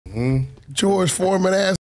George Foreman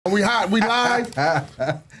ass. We hot. We live.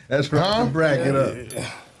 That's right. Huh? Brag it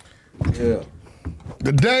up. Yeah.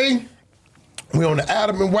 Today, we on the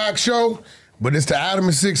Adam Wack Show, but it's the Adam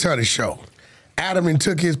and 600 show. Adam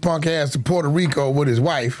took his punk ass to Puerto Rico with his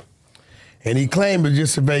wife, and he claimed it's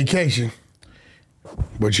just a vacation.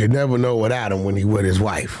 But you never know with Adam when he with his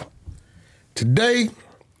wife. Today,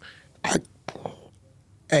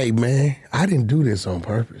 hey man, I didn't do this on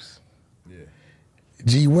purpose. Yeah.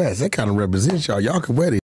 G West, that kind of represents y'all. Y'all can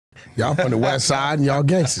wear it. Y'all from the West Side and y'all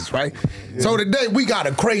gangsters, right? Yeah. So today we got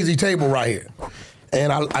a crazy table right here.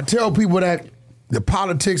 And I tell people that the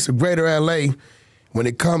politics of greater LA, when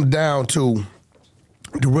it comes down to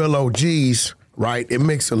the real OGs, right, it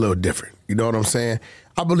makes it a little different. You know what I'm saying?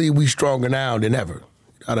 I believe we stronger now than ever. You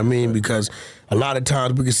know what I mean? Because a lot of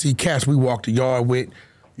times we can see cats we walk the yard with,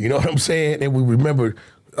 you know what I'm saying? And we remember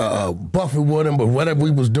buffing with them or whatever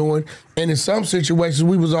we was doing. And in some situations,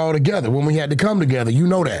 we was all together when we had to come together. You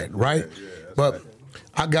know that, right? Yeah, but right.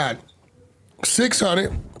 I got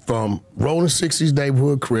 600 from Rolling 60s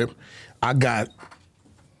Neighborhood Crip. I got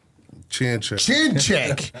Chin Check. Chin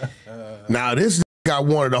Check. Now, this got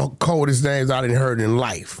one of the coldest names I done heard in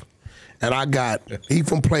life. And I got, he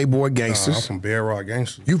from Playboy Gangsters. I'm from Bedrock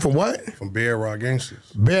Gangsters. You from what? From Bedrock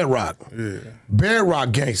Gangsters. Bedrock. Yeah.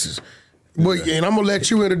 Bedrock Gangsters. Well, and I'm gonna let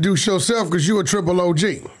you introduce yourself because you a triple OG.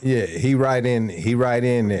 Yeah, he right in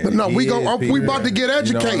there. But no, we about to get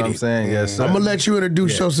educated. You know what I'm saying? Yes, sir. I'm gonna let you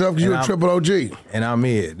introduce yourself because you a triple OG. And I'm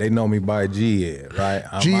Ed. They know me by G-Ed, right?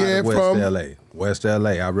 I'm G-Ed from West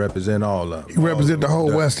LA. I represent all of them. You represent the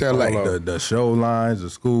whole West LA. The show lines, the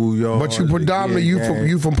schoolyard. But you predominantly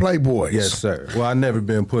you from Playboys. Yes, sir. Well, I never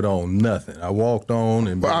been put on nothing. I walked on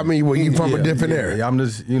and. Well, I mean, you from a different area. I'm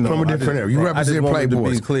just from a different area. You represent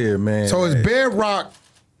Playboys. To be clear, man. So is Bedrock?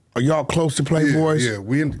 Are y'all close to Playboys?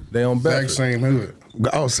 Yeah, they on exact same hood.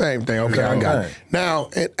 Oh, same thing. Okay, I got it. Now,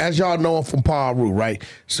 as y'all know, I'm from Paru, right?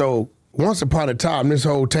 So. Once upon a time, this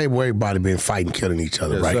whole table, everybody been fighting, killing each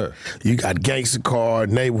other, right? Sir. You got gangster car,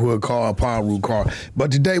 neighborhood car, Paru car.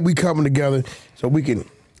 But today we coming together so we can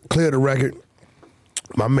clear the record.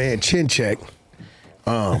 My man Chin Check,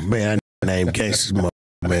 man, I named gangsters, man.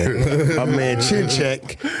 My man Chin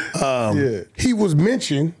Check, he was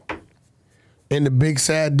mentioned in the Big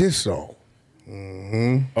Sad Diss song.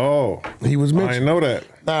 Mm-hmm. Oh, he was mentioned. I didn't know that.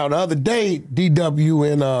 Now the other day,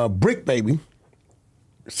 DW and Brick Baby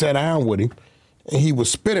sat down with him, and he was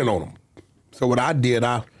spitting on him. So what I did,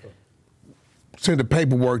 I sent the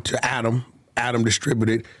paperwork to Adam. Adam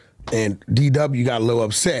distributed, and DW got a little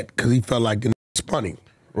upset because he felt like the spun him.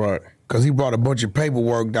 Right. Because he brought a bunch of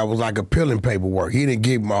paperwork that was like appealing paperwork. He didn't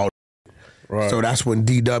give him all. Right. So that's when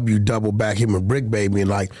DW doubled back him and Brick Baby, and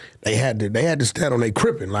like they had to stand on their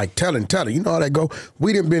cripping, like telling. You know how they go.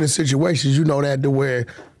 We didn't been in situations, you know that, to where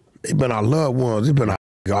they been our loved ones, it been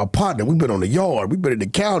our partner, we've been on the yard, we've been in the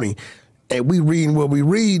county, and we reading what we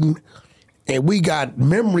reading, and we got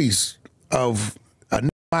memories of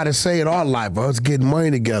nobody say in our life, us getting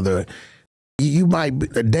money together. You might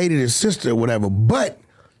have dated his sister or whatever, but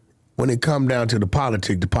when it come down to the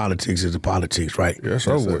politics is the politics, right? Yes,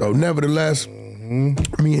 sir. So nevertheless, me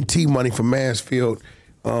and T-Money from Mansfield,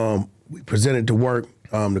 we presented to work.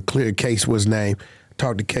 The clear Case was named.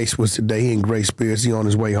 Talked to Case was today. He in Great Spirits. He on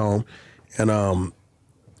his way home,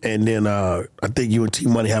 and then I think you and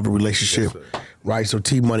T-Money have a relationship, yes, right? So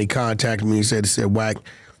T-Money contacted me and said, Wack,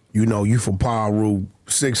 you know, you from Paru,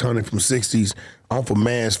 600 from 60s. I'm from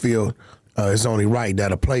Mansfield. It's only right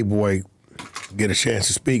that a Playboy get a chance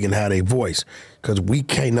to speak and have their voice. Because we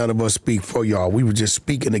can't none of us speak for y'all. We were just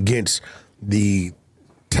speaking against the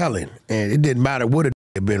telling. And it didn't matter what it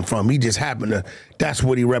had been from. He just happened to, that's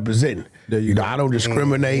what he represented. You know, I don't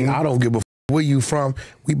discriminate. I don't give a where you from.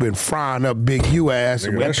 We've been frying up Big U ass.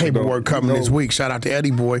 Nigga, that paperwork coming this week. Shout out to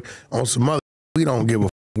Eddie Boy on some other. We don't give a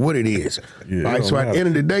what it is. Yeah, right. So at the end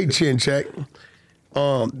of the day, Chin Check,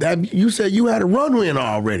 that you said you had a run-in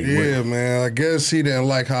already. Yeah, man. I guess he didn't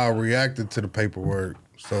like how I reacted to the paperwork,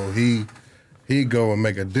 so he go and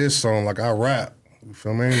make a diss song like I rap. You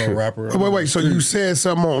feel me? Ain't no rapper. Wait. So you said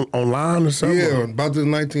something online or something? Yeah, about the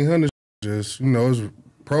 1900s. Just, you know, it's a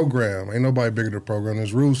program. Ain't nobody bigger than the program.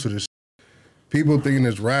 There's rules to this. People thinking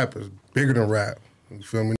this rap is bigger than rap. You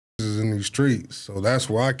feel me? This is in these streets. So that's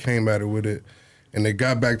why I came at it with it. And they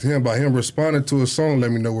got back to him by him responding to a song,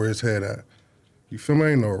 let me know where his head at. You feel me? I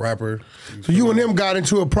ain't no rapper. So you and him got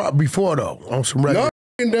into a before though, on some record? No,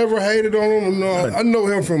 I never hated on him. No, I know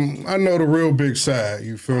him from, I know the real Big Side.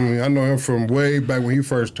 You feel me? I know him from way back when he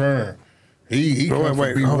first turned. He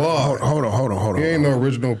wait, hold on. He ain't no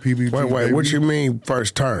original PBG. Wait, what you mean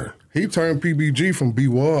first turn? He turned PBG from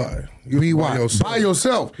BY. By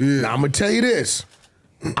yourself. Yeah. Now, I'm going to tell you this.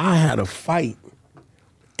 I had a fight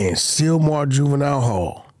in Sylmar Juvenile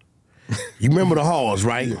Hall. You remember the halls,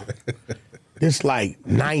 right? Yeah. It's like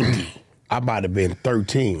 90. I might have been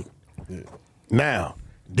 13. Yeah. Now,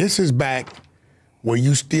 this is back when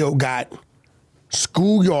you still got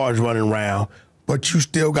schoolyards running around, but you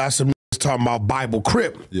still got some niggas talking about Bible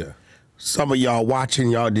Crip. Yeah. Some of y'all watching,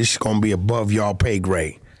 y'all, this is going to be above y'all pay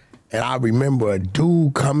grade. And I remember a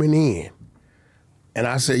dude coming in, and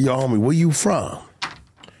I said, yo, homie, where you from?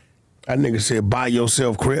 That nigga said, by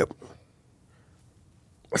yourself, Crip.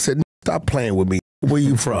 I said, stop playing with me. Where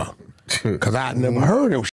you from? Because I never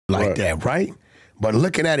heard of shit like that, right? But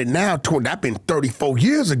looking at it now, that been 34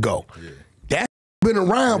 years ago. Yeah. That been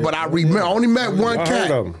around, but I remember, I only met one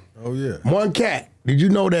cat. Oh, yeah. One cat. Did you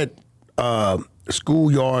know that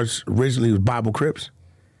schoolyards originally was Bible Crips?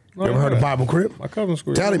 You ever heard of Bible Crip? My cousin's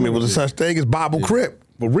school. Tell him it was a such thing as Bible Crip.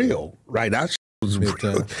 For real, right? That was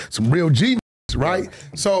real, some real genius, right?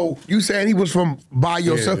 So you saying he was from by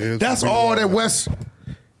yourself? Yeah, that's all that West.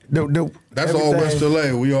 That's all West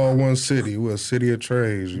LA. We all one city. We're a city of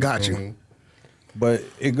trades. Got you. But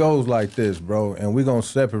it goes like this, bro, and we're going to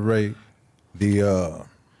separate the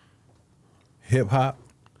hip-hop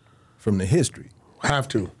from the history. Have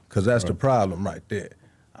to. Because that's the problem right there.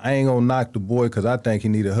 I ain't going to knock the boy because I think he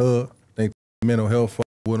need a hug. I think mental health fuck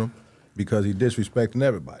with him because he disrespecting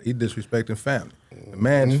everybody. He disrespecting family. The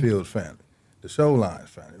Mansfield's family. The Showline's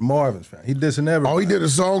family. Marvin's family. He dissing everybody. Oh, he did a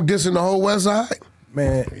song dissing the whole West Side?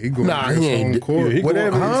 Man. He going against home court. Yeah,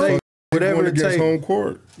 whatever it takes. Home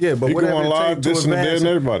court. Yeah, but he whatever going live dissing the dead and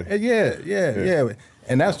everybody. Yeah.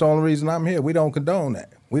 And that's the only reason I'm here. We don't condone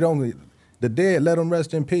that. We don't. The dead, let them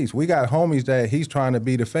rest in peace. We got homies that he's trying to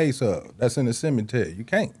be the face of. That's in the cemetery. You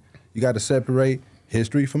can't. You got to separate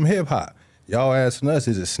history from hip-hop. Y'all asking us,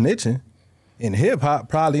 is it snitching? In hip-hop,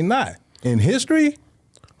 probably not. In history?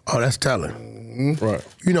 Oh, that's telling. Right.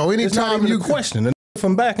 You know, It's not anytime even you a question. The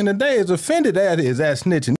from back in the day is offended at it. Is that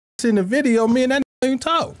snitching? In the video, me and that even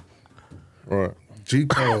talk. Right.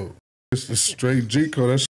 G-code. It's a straight G-code.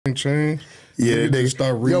 That shit ain't changed. Yeah, they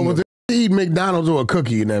start reading. Yo, was they eat McDonald's or a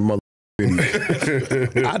cookie in that mother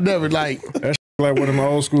video? I never like. That like one of my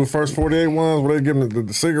old school first 48 ones where they give him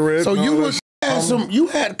the cigarettes. So you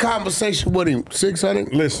had conversation with him,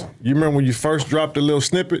 600? Listen, you remember when you first dropped the little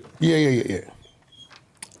snippet? Yeah.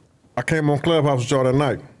 I came on Clubhouse with y'all that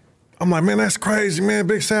night. I'm like, man, that's crazy, man.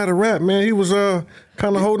 Big side of rap, man. He was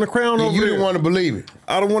kind of holding the crown over there. You didn't want to believe it.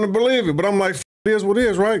 I don't want to believe it, but I'm like, it is what it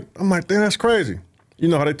is, right? I'm like, damn, that's crazy. You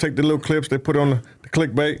know how they take the little clips, they put on the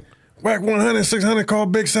clickbait. Whack 100, 600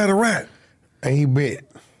 called Big Side of Rap. And he bit.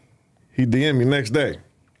 He DM'd me next day.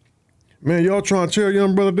 Man, y'all trying to tear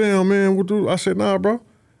young brother down, man. What do I said, nah, bro.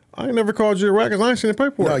 I ain't never called you a rat because I ain't seen the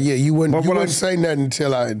paperwork. No, yeah, you wouldn't say nothing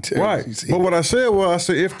until right. But what I said was, I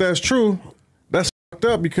said, if that's true, that's fucked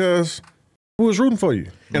up because who was rooting for you?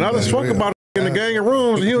 And I just talk about it in the gang of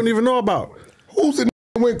rooms and he don't even know about. Who's the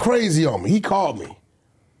went crazy on me? He called me.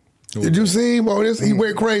 Did you see him on this? He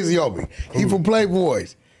went crazy on me. He from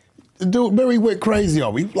Playboys. The dude, remember he went crazy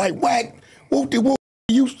on me. He like, whack, whoop-de-whoop.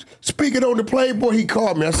 You speaking on the Playboy? He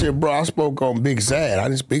called me. I said, bro, I spoke on Big Sad. I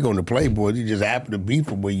didn't speak on the Playboy. He just happened to be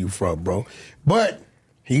from where you from, bro. But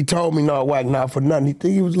he told me, no, Wack, not for nothing. He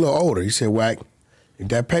think he was a little older. He said, Wack, if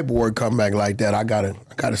that paperwork come back like that, I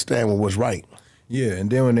gotta stand with what's right. Yeah, and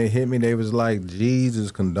then when they hit me, they was like,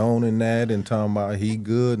 Jesus condoning that and talking about he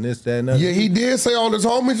good and this, that, and that. Yeah, he did say all his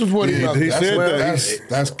homies was with him. He said that.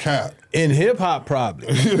 That's cap. In hip-hop,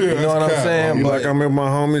 probably. You know what I'm saying? Like I'm in my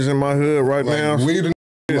homies in my hood right now. We the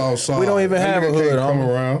outside. We don't even have a hood, come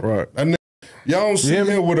around. Right. Y'all don't see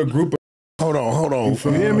him with a group of... Hold on.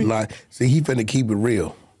 You hear me? Like, see, he finna keep it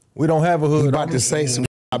real. We don't have a hood. He about to say some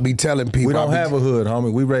I be telling people. We don't have a hood,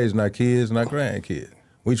 homie. We raising our kids and our grandkids.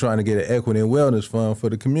 We trying to get an equity and wellness fund for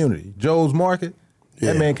the community. Joe's Market,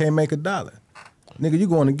 that man can't make $1. Nigga, you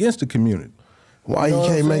going against the community. Why you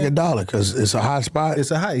can't make $1? Because it's a hot spot?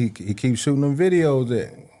 It's a hot. He keeps shooting them videos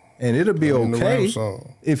there. And it'll be okay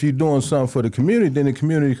if you're doing something for the community, then the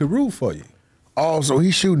community could root for you. Also,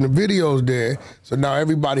 he's shooting the videos there, so now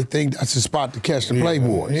everybody think that's the spot to catch the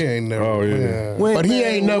Playboys. He ain't never. Oh, yeah. But he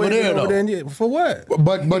ain't never there, though. For what?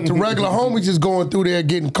 But the regular homies is going through there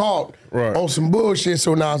getting caught on some bullshit,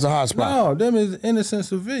 so now it's a hot spot. No, them is innocent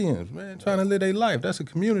civilians, man, trying to live their life. That's a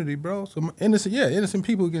community, bro. So innocent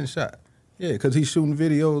people getting shot. Yeah, because he's shooting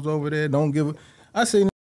videos over there, don't give a... I seen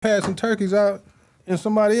passing turkeys out in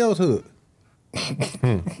somebody else's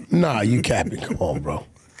hood. Nah, you capping. Come on, bro.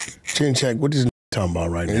 Chin check. What this talking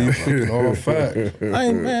about right now. No fact. I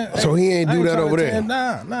ain't, man, So he ain't do that over there?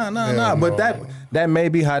 Nah. But that may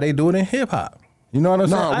be how they do it in hip hop. You know what I'm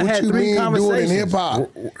saying? No, I what had you 3 mean do it in conversations. hip hop?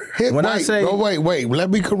 When I say- wait, let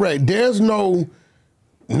me correct. There's no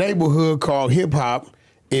neighborhood called hip hop.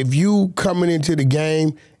 If you coming into the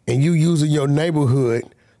game and you using your neighborhood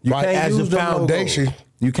as a foundation. Logos.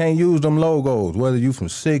 You can't use them logos, whether you from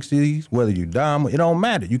 60s, whether you Diamond, it don't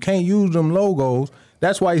matter. You can't use them logos.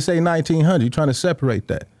 That's why you say 1900. You're trying to separate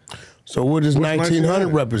that. So what does 1900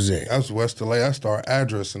 represent? That's West LA. That's our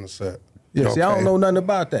address in the set. Yeah, see, I Okay. don't know nothing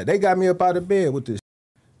about that. They got me up out of bed with this.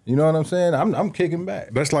 You know what I'm saying? I'm kicking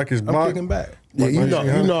back. That's like his I'm block. kicking back. Yeah, you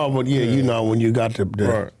know when you got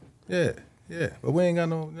the Right. Yeah. But we ain't got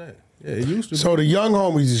no. Yeah, it used to. So the young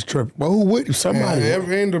homies is tripping. Well, who with you? Somebody.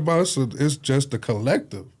 Everything about us, it's just the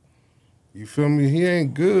collective. You feel me? He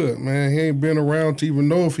ain't good, man. He ain't been around to even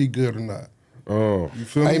know if he good or not. Oh. You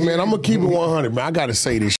feel Hey me? man, I'm gonna keep it 100, man. I gotta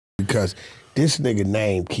say this because this nigga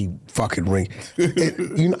name keep fucking ringing.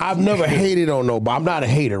 I've never hated on nobody. I'm not a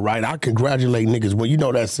hater, right? I congratulate niggas when you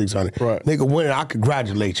know that's 600. Right. Nigga winning, I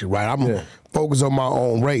congratulate you, right? I'm focused on my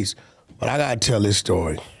own race, but I gotta tell this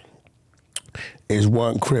story. There's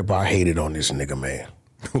one crip I hated on this nigga, man.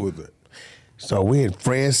 Who was it? So we in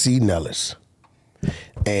Fred C. Nellis,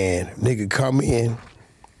 and nigga come in.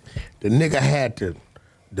 The nigga had the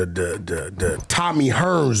Tommy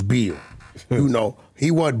Hearns bill. You know,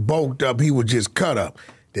 he wasn't bulked up, he was just cut up.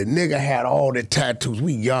 The nigga had all the tattoos.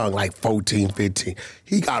 We young, like 14, 15.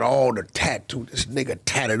 He got all the tattoos. This nigga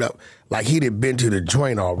tatted up like he done been to the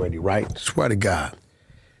joint already, right? Swear to God.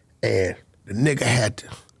 And the nigga had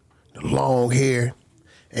the long hair.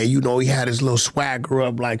 And you know, he had his little swagger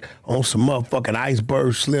up like on some motherfucking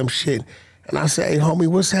iceberg slim shit. And I say, hey, homie,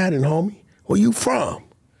 what's happening, homie? Where you from?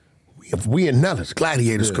 We in Nellis,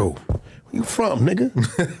 Gladiator School. Where you from, nigga?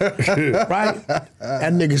 Right?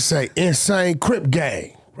 That nigga say, Insane Crip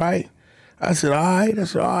Gang, right? I said, all right. I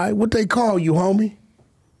said, all right. What they call you, homie?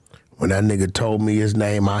 When that nigga told me his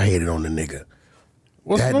name, I hated on the nigga.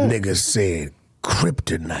 That nigga said,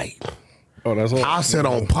 Kryptonite. Oh, that's all. I said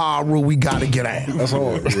on Paru, we gotta get out. That's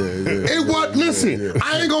hard. It wasn't, listen,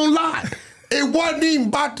 I ain't gonna lie. It wasn't even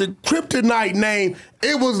about the Kryptonite name.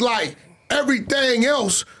 It was like everything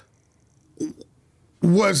else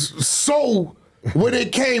was so, when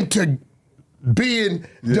it came to being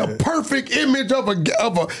the perfect image of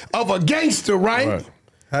a gangster, right?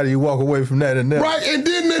 How do you walk away from that and never? Right, and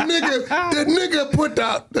then the nigga put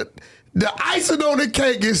the icing on the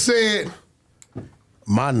cake and said,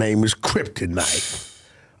 my name is Kryptonite.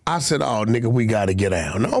 I said, oh, nigga, we got to get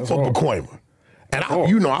out. Now, I'm from Pacoima. And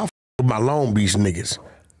I f with my Long Beach niggas.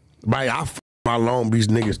 Right, I f my Long Beach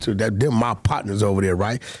niggas too. Them my partners over there,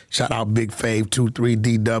 right? Shout out Big Fave, 23,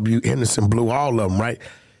 DW, Henderson Blue, all of them, right?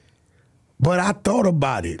 But I thought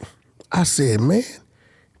about it. I said, man,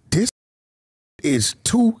 this is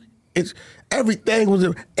it's everything was,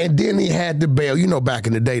 and then he had the bell. You know, back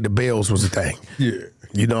in the day, the bells was a thing. Yeah.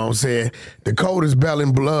 You know what I'm saying? The coldest bell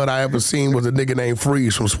in blood I ever seen was a nigga named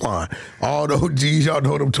Freeze from Swan. All those G's, y'all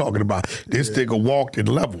know what I'm talking about. This nigga walked in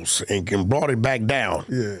levels and brought it back down.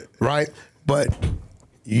 Yeah. Right? But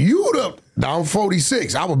I'm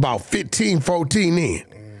 46. I was about 15, 14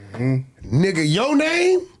 then. Nigga, your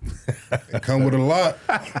name? It come with a lot.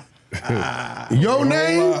 Your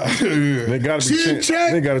name? They gotta be Chin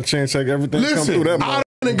check? They gotta chin check everything. Come Listen, through that. I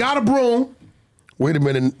done got a broom. Wait a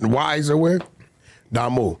minute, why is it where?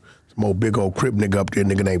 Damo, some old big old crib nigga up there,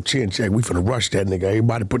 nigga named Chin Check. We finna rush that nigga.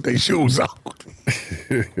 Everybody put their shoes on.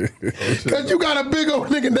 Cause you got a big old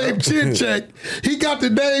nigga named Chin Check. He got the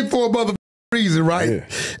name for a motherfucking reason, right? Yeah.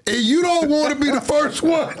 And you don't want to be the first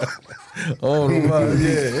one. Oh,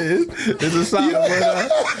 it's a solid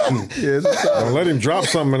one. Yeah, it's a solid. Don't let him drop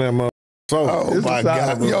something in that mother. So, oh my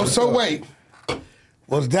God. Yo, so wait.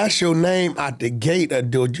 Was that your name out the gate, or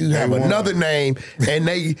did you have another name and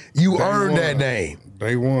you earned that name?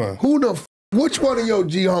 Day one. Which one of your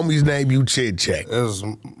G homies name you Chin Check? It was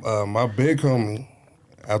my big homie.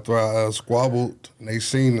 After I squabbled, and they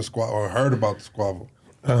seen the squabble or heard about the squabble.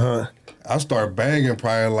 I started banging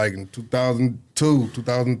probably like in 2002,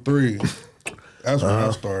 2003. That's when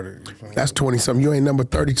I started. That's 20-something. You ain't number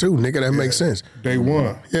 32, nigga. That makes sense. Day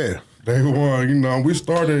one. Yeah. Day one. You know, we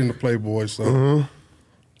started in the Playboy, so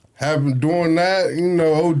doing that, you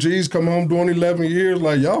know, OGs come home doing 11 years,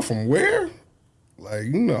 like, y'all from where? Like,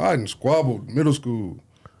 you know, I done squabbled middle school,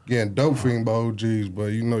 getting dope fiend by OGs,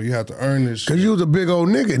 but, you know, you have to earn this shit. Because you was a big old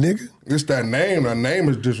nigga. It's that name. That name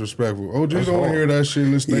is disrespectful. OGs don't want to hear that shit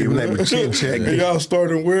in this neighborhood. Chin Check. And y'all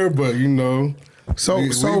starting weird, but, you know,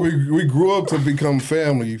 we grew up to become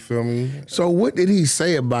family. You feel me? So what did he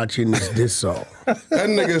say about you in this song? That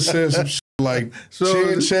nigga said some shit like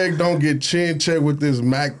chin check don't get chin check with this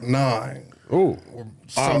Mac 9. Ooh.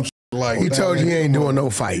 Some shit like he that. told you he ain't doing no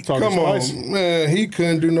fight. Come on, man. He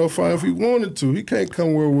couldn't do no fight if he wanted to. He can't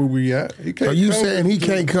come where we at. He can't. So you saying he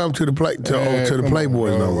can't come to the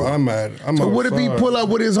Playboys no more? I'm at it. So what if he pull up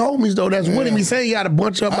with his homies though? That's with him. He say he got a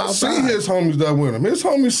bunch of them outside. I see his homies that with him. His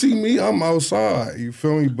homies see me. I'm outside. You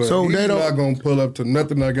feel me? But so he's not gonna pull up to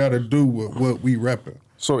nothing I got to do with what we repping.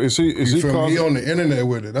 So is he on the internet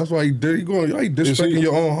with it? That's why he disrespecting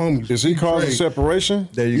your own homies. Is he causing separation?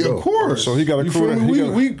 There you go. Of course. So he got a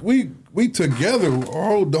crew. We together.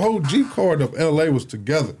 The whole G card of LA was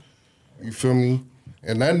together. You feel me?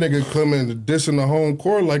 And that nigga coming to dissing the home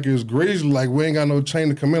court like it's greasy, like we ain't got no chain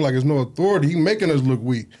to come in, like it's no authority. He making us look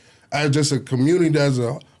weak. As just a community as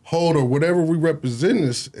a whole or whatever we represent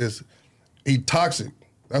is he toxic.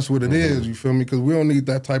 That's what it is. You feel me? Because we don't need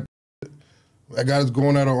that type. That guy's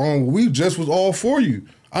going at our own. We just was all for you.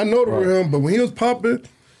 I know the real him, but when he was popping,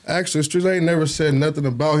 actually, streets ain't never said nothing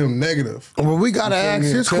about him negative. Well, we gotta ask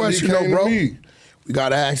this question, though, bro. We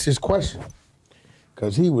gotta ask this question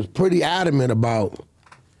because he was pretty adamant about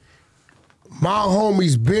my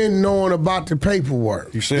homies been knowing about the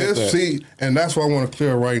paperwork. You said that. See, and that's what I want to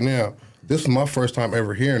clear right now. This is my first time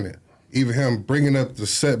ever hearing it. Even him bringing up the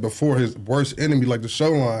set before his worst enemy, like the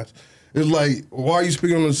show lines. It's like, why are you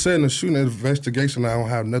speaking on the set and shooting an investigation that don't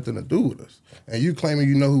have nothing to do with us? And you claiming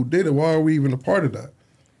you know who did it, why are we even a part of that?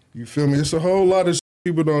 You feel me? It's a whole lot of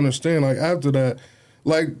people don't understand. Like, after that,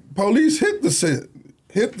 like, police hit the set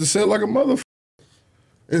like a motherfucker.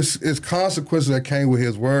 It's consequences that came with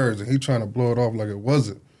his words, and he trying to blow it off like it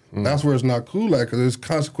wasn't. That's where it's not cool at, because there's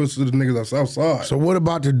consequences to the niggas that's outside. So what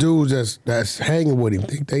about the dudes that's hanging with him?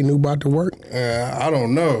 Think they knew about the work? I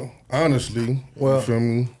don't know, honestly. Well, you feel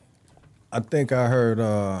me? I think I heard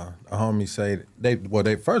a homie say they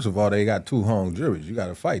first of all, they got 2 hung juries. You got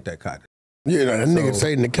to fight that kind of. Yeah, that nigga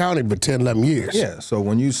stayed in the county for 10, 11 years. Yeah, so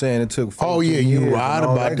when you saying it took 14 years. You right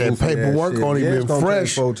about that paperwork only been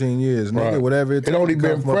fresh. 14 years, nigga, whatever it only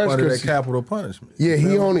been fresh under that capital punishment. Yeah,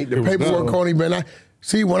 the paperwork only been.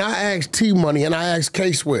 See, when I asked T-Money and I asked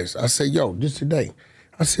K-Swiss, I said, yo, just today,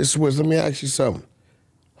 I said, Swiss, let me ask you something.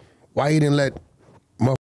 Why you didn't let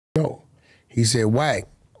motherfucker know? He said, Wack,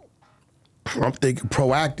 I'm thinking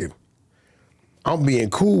proactive. I'm being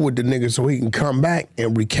cool with the nigga so he can come back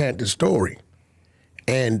and recant the story.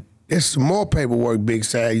 And there's some more paperwork, Big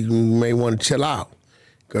Sad, you may want to chill out.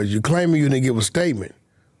 Because you claiming you didn't give a statement,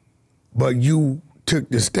 but you took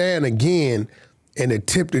the stand again and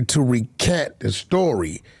attempted to recant the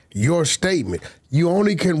story, your statement. You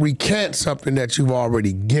only can recant something that you've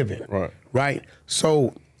already given. Right?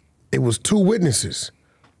 So it was 2 witnesses.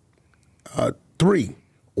 3.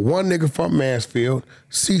 1 nigga from Mansfield,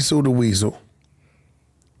 Cecil the Weasel,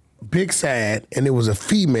 Big Sad, and it was a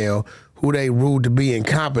female who they ruled to be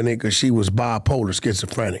incompetent because she was bipolar,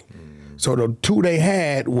 schizophrenic. So the 2 they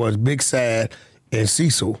had was Big Sad and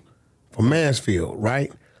Cecil from Mansfield,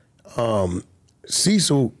 right?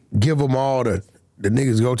 Cecil give them all the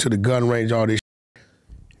niggas go to the gun range, all this shit.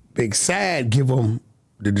 Big Sad give them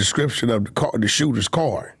the description of the shooter's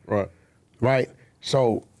car. Right?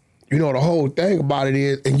 So, you know, the whole thing about it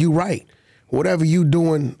is, and you right, whatever you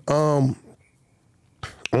doing on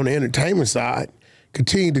the entertainment side,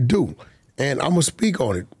 continue to do. And I'm going to speak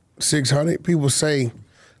on it. 600 people say,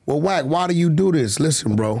 well, Wack, why do you do this?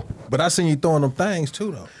 Listen, bro. But I seen you throwing them things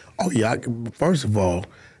too, though. Oh, yeah. First of all,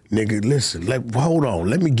 nigga, listen, hold on.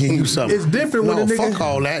 Let me give you something. It's different when a nigga... fuck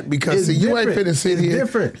all that, because see, you ain't finna sit here.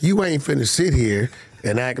 Different. You ain't finna sit here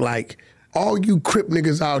and act like all you Crip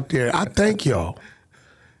niggas out there, I thank y'all.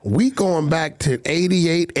 We going back to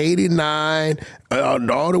 88, 89,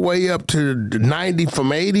 all the way up to 90,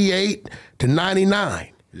 from 88 to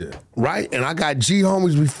 99. Yeah. Right? And I got G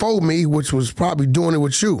homies before me, which was probably doing it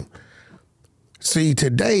with you. See,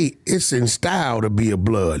 today, it's in style to be a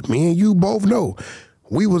blood. Me and you both know.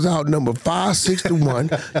 We was out number 561.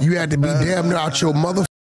 You had to be damn near out your mother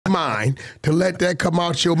mind to let that come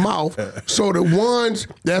out your mouth. So the ones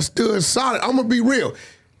that stood solid, I'm gonna be real.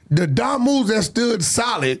 The Damus that stood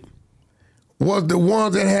solid was the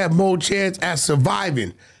ones that had more chance at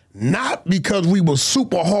surviving. Not because we were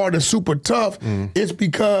super hard and super tough. It's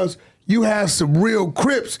because you have some real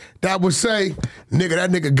Crips that would say, nigga, that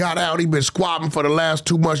nigga got out, he been squabbing for the last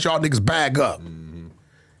 2 months, y'all niggas bag up.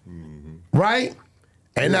 Right?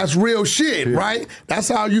 And that's real shit, right? That's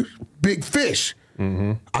how you, big fish.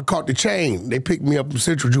 I caught the chain. They picked me up from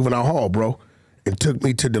Central Juvenile Hall, bro, and took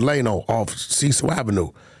me to Delano off Cecil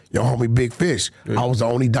Avenue. Your homie Big Fish. I was the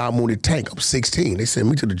only diamond in the tank. I'm 16. They sent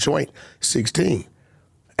me to the joint, 16.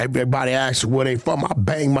 Everybody asked where they from. I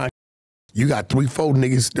bang my. You got 3, 4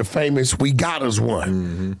 niggas, the famous, we got us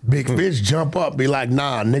one. Big Fish jump up, be like,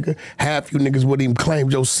 nah, nigga, half you niggas wouldn't even claim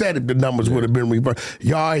your set if the numbers would have been reversed.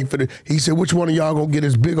 Y'all ain't for the, he said, which one of y'all gonna get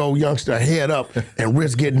this big old youngster head up and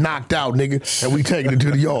risk getting knocked out, nigga, and we taking it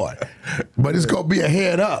to the yard. But it's gonna be a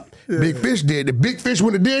head up. Big Fish did. The Big Fish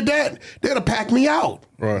would have did that, they'd have packed me out.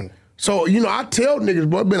 Right. So, you know, I tell niggas,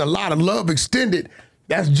 bro, been a lot of love extended.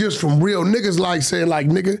 That's just from real niggas like saying, like,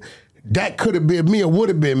 nigga, that could have been me or would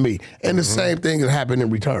have been me. And the same thing has happened in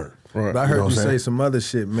return. Right. But I heard you say some other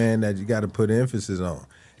shit, man, that you got to put emphasis on.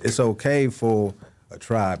 It's okay for a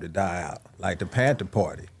tribe to die out, like the Panther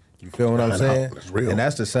Party. You feel what I'm saying? That's real. And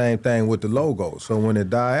that's the same thing with the logo. So when it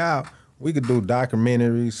die out, we could do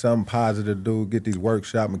documentaries, something positive to do, get these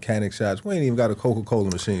workshop mechanic shots. We ain't even got a Coca-Cola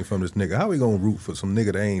machine from this nigga. How we gonna root for some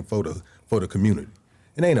nigga that ain't for the community?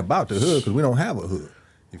 It ain't about the hood because we don't have a hood.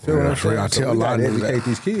 You feel what I'm saying? I tell so a lot of niggas educate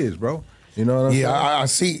these kids, bro. You know what I'm saying? Yeah, I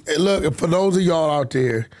see. Look, for those of y'all out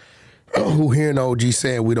there who hearing OG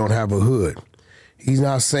saying we don't have a hood, he's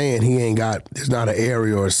not saying he ain't got, there's not an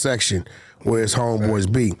area or a section where his homeboys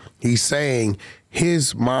be. He's saying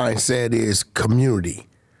his mindset is community,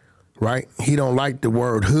 right? He don't like the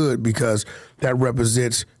word hood because that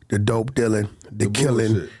represents the dope dealing, the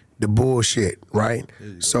killing, bullshit. The bullshit, right?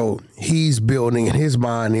 So he's building, and his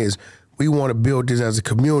mind is, we want to build this as a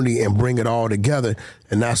community and bring it all together.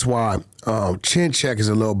 And that's why Chin Check is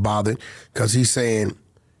a little bothered, because he's saying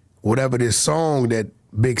whatever this song that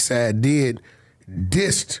Big Sad did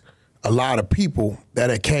dissed a lot of people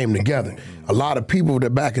that had came together. A lot of people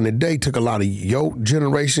that back in the day took a lot of your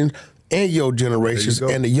generations and your generations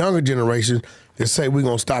and the younger generations that say we're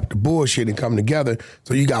going to stop the bullshit and come together.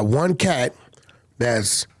 So you got one cat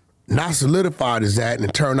that's not solidified as that and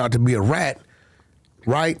it turned out to be a rat,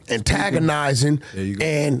 right? Antagonizing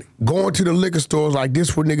and going to the liquor stores like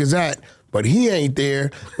this where niggas at, but he ain't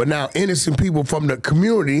there. But now innocent people from the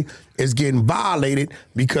community is getting violated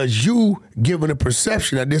because you giving a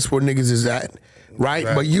perception that this where niggas is at, right?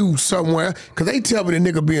 But you somewhere, because they tell me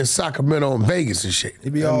the nigga be in Sacramento and Vegas and shit. He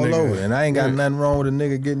be all over, and I ain't got nothing wrong with a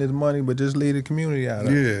nigga getting his money, but just leave the community out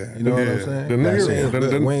of it. You know what I'm saying? The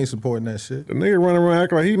nigga, we ain't supporting that shit. The nigga running around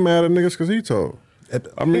acting like he mad at niggas because he told.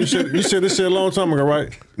 I mean, you said this shit a long time ago,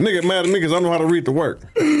 right? Nigga mad at niggas, I know how to read the work.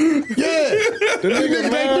 The niggas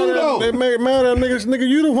they do though. They mad at niggas, nigga,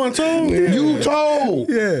 you the one told. You told.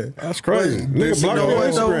 That's crazy. Nigga block me on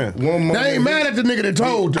Instagram. They ain't mad at the nigga that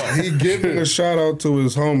told though. He giving a shout out to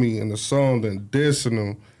his homie in the song and dissing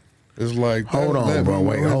him. It's like, hold on, bro,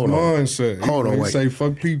 wait, hold on. Mindset. Hold on, he wait. Say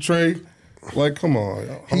fuck Pete Trey. Like, come on.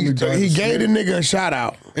 He gave the nigga a shout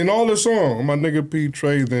out. In all the song, my nigga Pete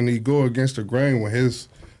Trey, then he go against the grain when his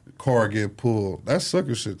car get pulled. That's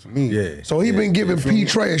sucker shit to me. Yeah. So he been giving Pete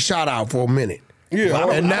Trey a shout out for a minute. Yeah.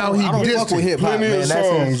 And now he dissed him. Plenty of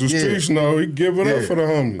songs. The streets know he give it up for the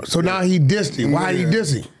homies. So now he dissed him. Why he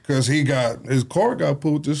diss him? Because his car got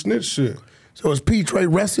pulled to snitch shit. So is P. Trey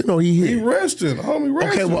resting or he here? He resting, homie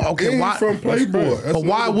resting. Okay, why from Playboy? But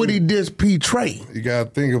why would he diss P. Trey? You gotta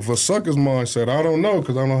think of a sucker's mindset. I don't know,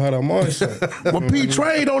 because I don't have that mindset. Well, P.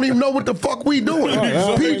 Trey don't even know what the fuck we doing.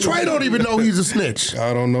 P. Trey don't even know he's a snitch.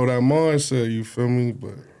 I don't know that mindset, you feel me?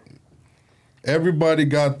 But everybody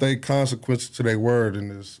got their consequences to their word in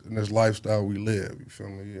this lifestyle we live, you feel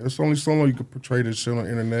me? It's only so long you can portray this shit on the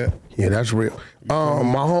internet. Yeah, that's real. My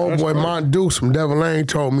homeboy Monduce from Devil Lane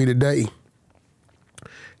told me today,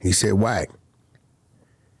 he said, Wack,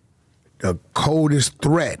 the coldest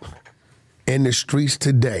threat in the streets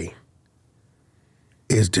today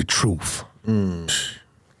is the truth.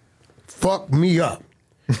 Fuck me up.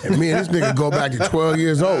 And me and this nigga go back to 12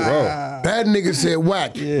 years old. That nigga said,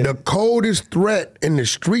 Wack, the coldest threat in the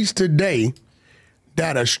streets today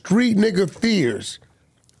that a street nigga fears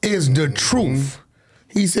is the truth.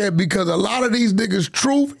 He said, because a lot of these niggas'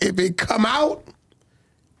 truth, if it come out,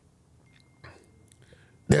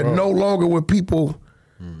 they're no longer what people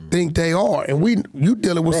think they are. And you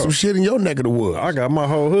dealing with some shit in your neck of the woods. I got my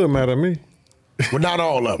whole hood mad at me. Well, not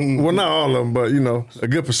all of them. Well, not all of them, but, you know, a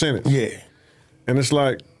good percentage. Yeah. And it's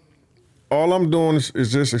like, all I'm doing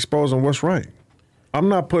is just exposing what's right. I'm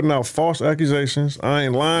not putting out false accusations. I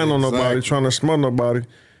ain't lying on nobody, trying to smother nobody.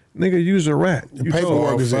 Nigga, use a rat. The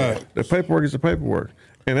paperwork is there. The paperwork is the paperwork.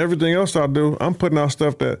 And everything else I do, I'm putting out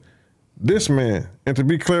stuff that this man, and to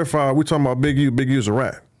be clarified, we talking about Big U's a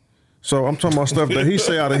rat. So I'm talking about stuff that he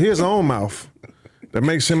say out of his own mouth that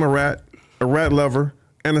makes him a rat lover,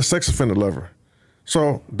 and a sex offender lover.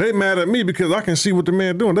 So they mad at me because I can see what the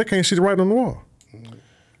man doing. They can't see the writing on the wall.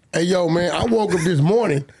 Hey, yo, man, I woke up this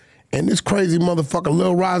morning And this crazy motherfucker,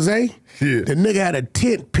 Lil Rose, the nigga had a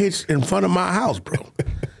tent pitched in front of my house, bro.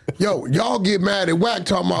 Yo, y'all get mad at Wack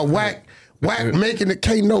talking about Wack making it.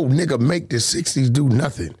 Can't no nigga make the 60s do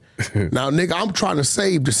nothing. Now, nigga, I'm trying to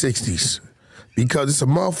save the 60s because it's a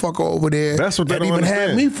motherfucker over there That's what they that don't even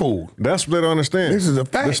understand. had me fooled. That's what they don't understand. This is a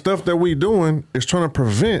fact. The stuff that we doing is trying to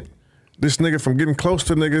prevent this nigga from getting close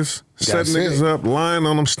to niggas, setting niggas up, lying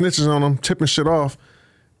on them, snitching on them, tipping shit off.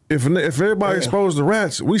 If everybody exposed to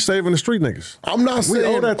rats, we saving the street niggas. I'm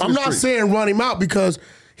not saying run him out because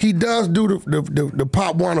he does do the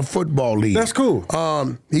Pop Warner football league. That's cool.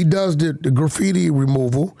 He does the graffiti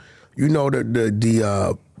removal. You know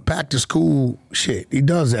the back to school shit. He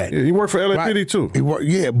does that. Yeah, he worked for LAPD too.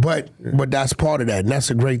 But that's part of that, and that's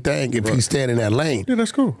a great thing if he's staying in that lane. Yeah,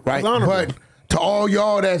 that's cool. Right. That's But to all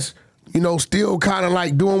y'all that's still kind of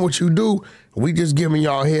like doing what you do, we just giving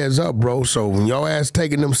y'all heads up, bro. So when y'all ass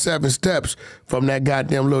taking them 7 steps from that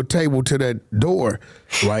goddamn little table to that door,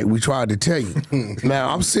 right, we tried to tell you.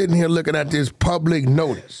 Now, I'm sitting here looking at this public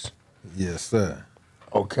notice. Yes, sir.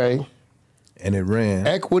 Okay. And it ran.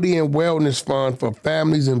 Equity and Wellness Fund for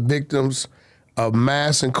families and victims of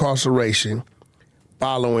mass incarceration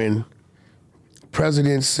following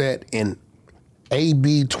precedent set in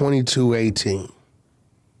AB 2218.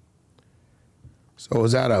 So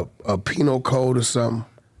is that a penal code or something?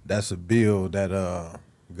 That's a bill that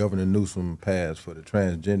Governor Newsom passed for the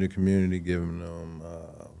transgender community, giving them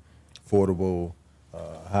affordable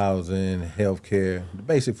housing, health care, the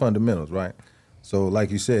basic fundamentals, right? So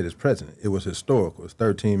like you said, it's president. It was historical. It's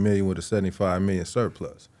 13 million with a 75 million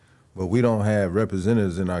surplus. But we don't have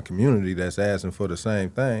representatives in our community that's asking for the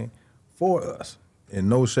same thing for us in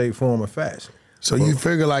no shape, form, or fashion. So you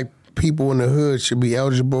figure like people in the hood should be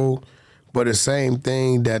eligible, but the same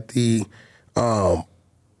thing that the, was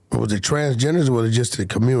it transgenders or was it just the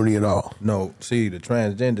community at all? No, see, the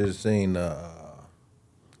transgenders seen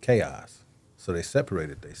chaos, so they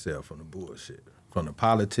separated themselves from the bullshit, from the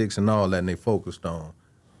politics and all that, and they focused on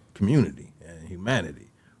community and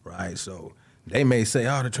humanity, right? So they may say,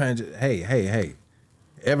 oh, the transgender, hey,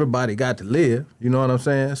 everybody got to live, you know what I'm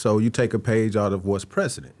saying? So you take a page out of what's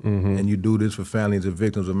precedent, and you do this for families of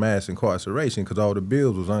victims of mass incarceration because all the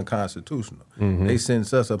bills was unconstitutional. They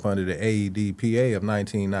sentenced us up under the AEDPA of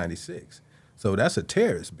 1996. So that's a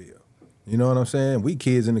terrorist bill. You know what I'm saying? We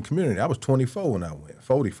kids in the community. I was 24 when I went,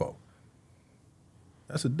 44.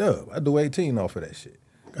 That's a dub. I do 18 off of that shit.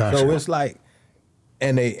 Gotcha. So it's like,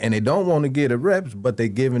 and they don't want to get it reps, but they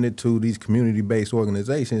giving it to these community-based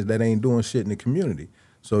organizations that ain't doing shit in the community.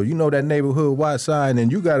 So you know that neighborhood watch sign,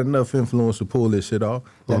 and you got enough influence to pull this shit off.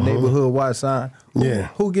 That neighborhood watch sign,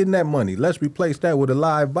 who getting that money? Let's replace that with a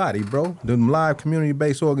live body, bro. Them live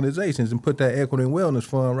community-based organizations and put that equity and wellness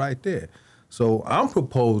fund right there. So I'm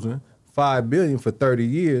proposing $5 billion for 30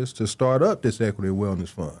 years to start up this equity and wellness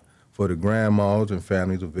fund for the grandmas and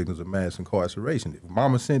families of victims of mass incarceration. If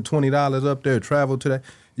mama sent $20 up there, travel to that,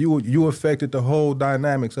 you affected the whole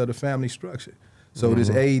dynamics of the family structure. So this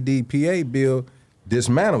AEDPA bill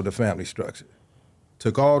dismantled the family structure.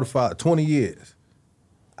 Took all the 20 years.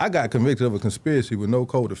 I got convicted of a conspiracy with no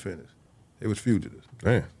co-defendants. It was fugitives.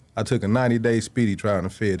 Damn. I took a 90-day speedy trial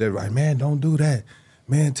and fed. Everybody, man, don't do that.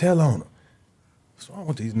 Man, tell on them. What's wrong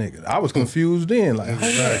with these niggas? I was confused then. Like,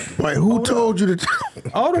 Wait, who told you to?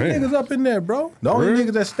 all the niggas up in there, bro. The only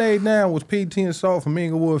niggas that stayed down was PT and Salt from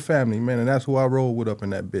Inglewood family, man, and that's who I rolled with up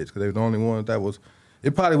in that bitch, because they was the only ones that was,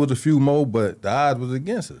 it probably was a few more, but the odds was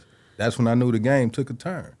against us. That's when I knew the game took a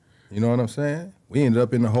turn. You know what I'm saying? We ended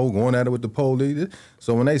up in the hole going at it with the police.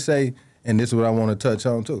 So when they say, and this is what I want to touch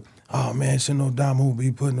on too, oh man, shouldn't no dumb who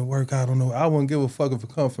be putting the work out on no, I wouldn't give a fuck if it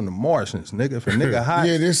come from the Martians, nigga. If a nigga hot,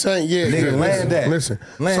 This ain't, nigga, land that. Listen,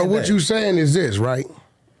 Land so what that. you saying is this, right?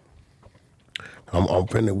 we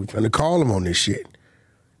finna call him on this shit.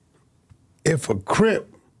 If a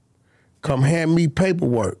Crip come hand me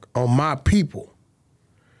paperwork on my people,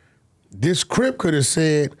 this Crip could have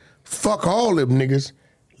said, fuck all them niggas,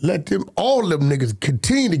 let all them niggas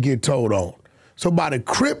continue to get told on. So by the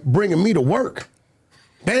Crip bringing me to work,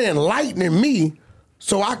 they enlightening me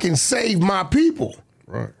so I can save my people.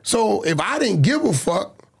 Right. So if I didn't give a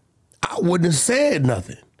fuck, I wouldn't have said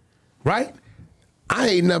nothing, right? I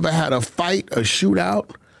ain't never had a fight, a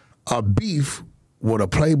shootout, a beef with a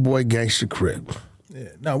Playboy gangster Crip. Yeah,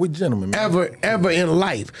 no, we gentlemen, man. Ever in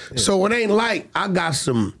life. Yeah. So it ain't like I got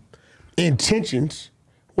some intentions.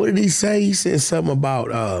 What did he say? He said something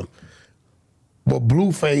about but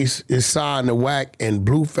Blueface is signed to Wack and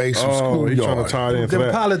Blueface from Schoolyard. He's trying to tie it into The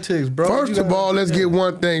that. politics, bro. First of all, let's get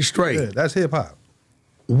one thing straight. Yeah, that's hip hop.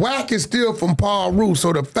 Wack is still from Paul Roux,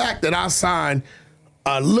 so the fact that I signed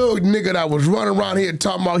a little nigga that was running around here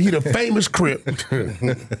talking about he the famous Crip.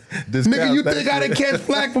 Nigga, you think I didn't catch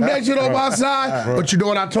flack from that shit on my side? Right. But you know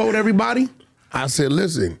what I told everybody? I said,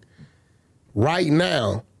 listen, right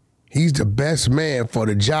now, he's the best man for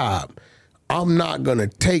the job. I'm not gonna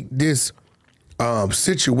take this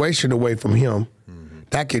situation away from him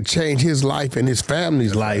that could change his life and his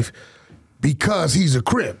family's life because he's a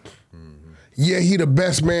Crip. Yeah, he the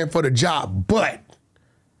best man for the job, but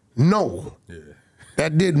no. Yeah.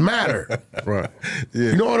 That didn't matter. Right.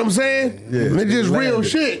 Yeah. You know what I'm saying? Yeah. It's just real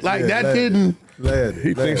shit. Like that didn't.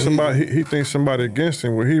 He thinks somebody against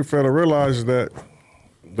him. Well, he failed to realize that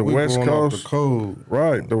the West Coast,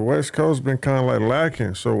 the West Coast been kind of like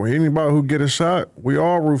lacking. So anybody who get a shot, we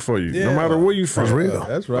all root for you, no matter where you from. That's real.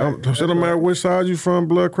 That's right. So no matter which side you from,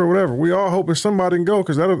 blood, crew, whatever. We all hoping somebody can go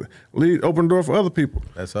because that'll open the door for other people.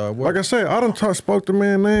 That's how it works. Like I said, I done spoke the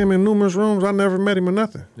man's name in numerous rooms. I never met him or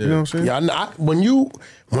nothing. Yeah. You know what I'm saying? Yeah.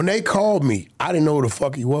 When they called me, I didn't know who the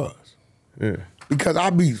fuck he was. Yeah. Because I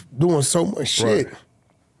be doing so much shit. Right.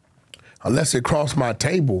 Unless it crossed my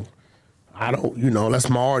table. I don't, unless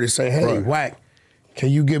my artist say, hey, Wack, can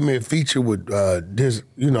you give me a feature with this,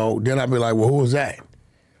 then I'll be like, well, who was that?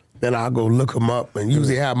 Then I'll go look them up and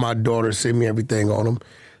usually have my daughter send me everything on them.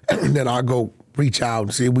 And then I'll go reach out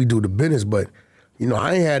and see if we do the business. But,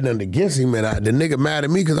 I ain't had nothing against him, and the nigga mad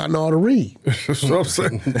at me because I know how to read. That's what I'm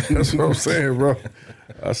saying. That's what I'm saying, bro.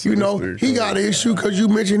 He got an issue because you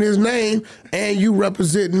mentioned his name and you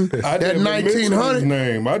representing that 1900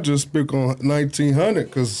 name. I just speak on 1900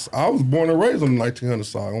 because I was born and raised on the 1900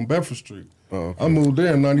 side on Bedford Street. I moved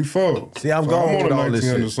there in 94. See, I'm going with all this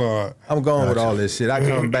shit. Side. I'm going with all this shit. I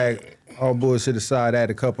come back, all bullshit aside, I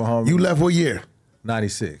had a couple homies. You left what year?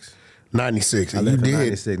 96. 96. And you did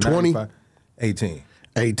 96, 20? 18.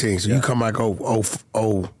 18. So you come back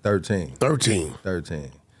 13.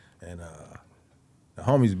 13. And the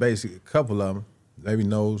homies, basically, a couple of them, maybe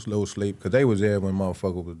knows, little sleep, because they was there when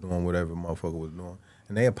motherfucker was doing whatever motherfucker was doing.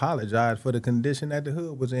 And they apologized for the condition that the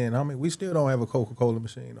hood was in. We still don't have a Coca-Cola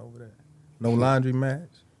machine over there. No laundry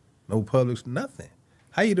mats, no Publix, nothing.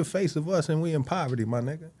 How you the face of us and we in poverty, my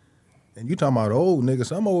nigga? And you talking about old niggas,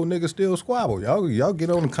 some old niggas still squabble. Y'all get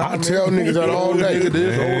on the comment. I tell niggas that all day.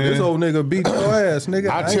 This old nigga beat your ass, nigga.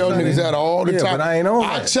 I tell niggas that all the time. But I ain't on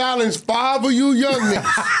I that. challenge 5 of you young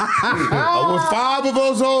niggas. With 5 of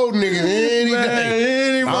us old niggas any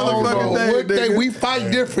day. Any motherfucking day. We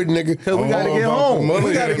fight different, nigga. Because we got to get home.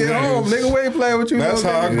 We got to get home. Nigga, we ain't playing with you. That's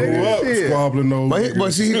how I grew up, squabbling those.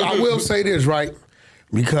 But see, I will say this, right?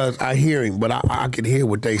 Because I hear him, but I can hear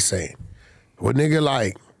what they saying. Well, nigga,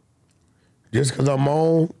 like, just because I'm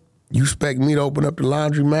on, you expect me to open up the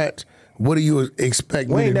laundry mats? What do you expect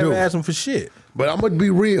me to do? We ain't never asked him for shit. But I'm going to be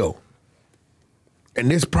real.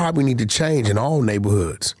 And this probably need to change in all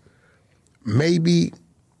neighborhoods. Maybe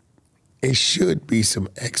it should be some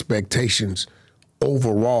expectations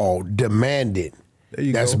overall demanded.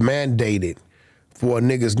 That's mandated for a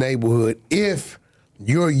nigga's neighborhood if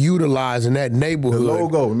you're utilizing that neighborhood the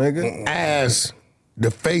logo, nigga, as the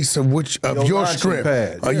face of your strip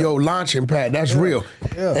or your launching pad. That's real.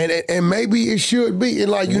 Yeah. And maybe it should be. And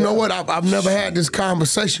like, you know what? I've never had this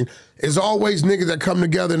conversation. It's always niggas that come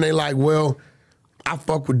together and they like, well, I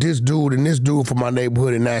fuck with this dude and this dude for my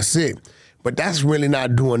neighborhood and that's it. But that's really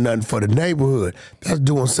not doing nothing for the neighborhood. That's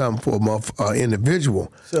doing something for an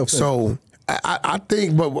individual. So I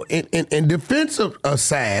think, but in defense of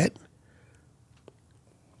Sad,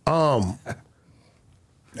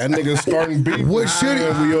 that nigga starting beef. What should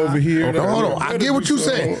it? We over here. Hold on. I get what you're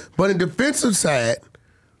saying, but in defense of Sad,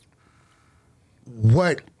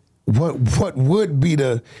 what would be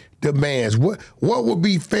the demands? What would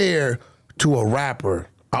be fair to a rapper?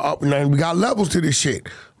 Now we got levels to this shit.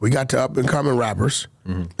 We got the up and coming rappers.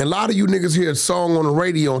 And a lot of you niggas hear a song on the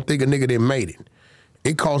radio and think a nigga didn't made it.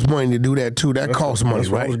 It costs money to do that too. That costs money,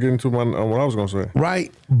 right? I was getting to what I was gonna say.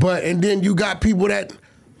 Right, and then you got people that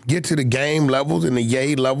get to the Game levels and the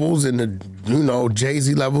Ye levels and the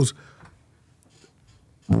Jay-Z levels.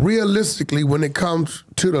 Realistically, when it comes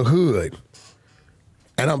to the hood,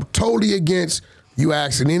 and I'm totally against you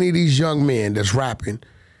asking any of these young men that's rapping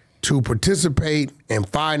to participate in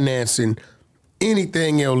financing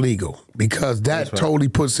anything illegal because that totally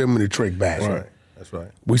puts them in the trick bag. Right. That's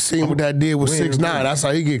right. We seen what that did with 6ix9ine. That's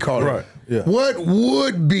how he get caught. Right. Yeah. What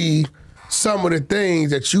would be some of the things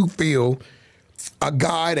that you feel a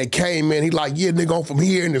guy that came in, he like, yeah, nigga, I'm from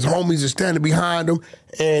here, and his homies are standing behind him,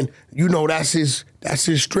 and that's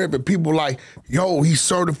his strip, and people like, yo, he's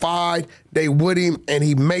certified, they with him, and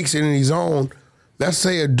he makes it in his own. Let's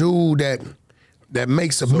say a dude that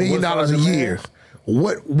makes $1 million a year.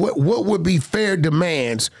 What would be fair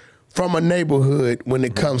demands from a neighborhood when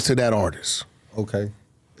it comes to that artist? Okay,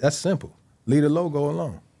 that's simple. Leave the logo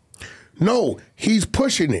alone. No, he's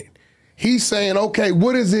pushing it. He's saying, okay,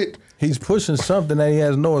 what is it? He's pushing something that he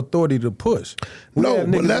has no authority to push. No,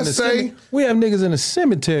 but let's say we have niggas in the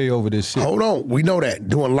cemetery over this shit. Hold on, we know that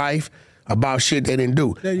doing life about shit they didn't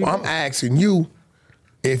do. I'm asking you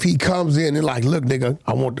if he comes in and like, look, nigga,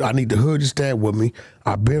 I need the hood to stand with me.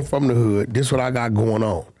 I've been from the hood. This what I got going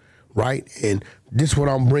on, right? And this what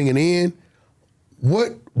I'm bringing in.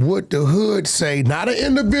 What would the hood say? Not an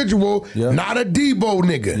individual, not a Debo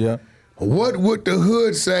nigga. Yeah. What would the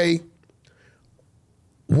hood say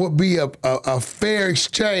would be a fair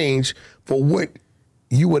exchange for what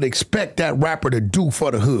you would expect that rapper to do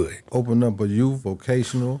for the hood? Open up a youth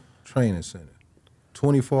vocational training center.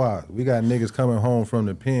 24 hours. We got niggas coming home from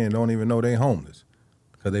the pen don't even know they homeless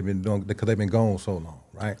because they've been gone so long,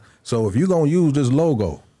 right? So if you're gonna use this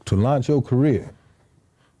logo to launch your career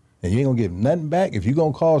and you ain't gonna give nothing back, if you're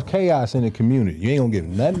gonna cause chaos in the community, you ain't gonna give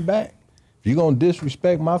nothing back. If you're gonna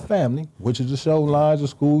disrespect my family, which is the show lines, the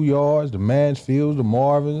schoolyards, the Mansfields, the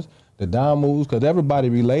Marvins, the Damus, because everybody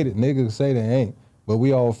related, niggas say they ain't, but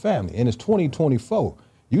we all family. And it's 2024.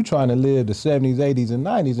 You trying to live the 70s, 80s, and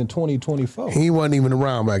 90s in 2024. He wasn't even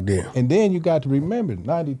around back then. And then you got to remember,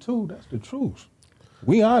 92, that's the truth.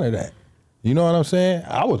 We honor that. You know what I'm saying?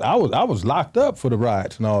 I was locked up for the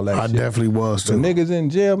riots and all that shit. I definitely was too. The niggas in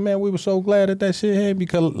jail, man, we were so glad that shit happened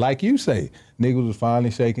because, like you say, niggas was finally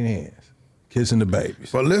shaking hands, kissing the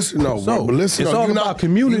babies. But listen, it's all about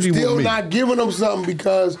community. You still with me. not giving them something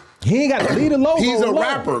because he ain't got to lead the logo. He's a alone.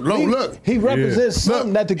 rapper. Look, he represents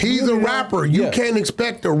something that the community. He's a rapper. You can't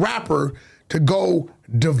expect a rapper to go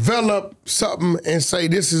develop something and say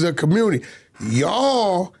this is a community.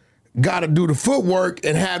 Y'all got to do the footwork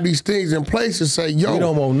and have these things in place and say, yo, we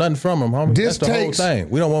don't want nothing from him, homie. That's the whole thing.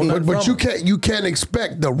 We don't want nothing from him. But you can't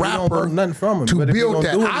expect the rapper nothing from him, to build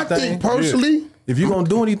that. I think personally, if you're gonna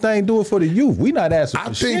do anything, do it for the youth. We not asking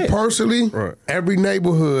for shit. I think personally, every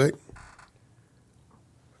neighborhood,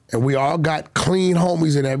 and we all got clean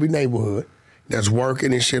homies in every neighborhood that's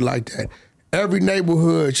working and shit like that. Every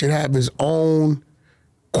neighborhood should have its own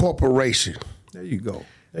corporation. There you go.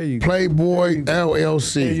 There you go. Playboy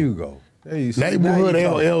LLC. There you go. There you see. Neighborhood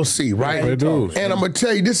LLC, right? And I'm gonna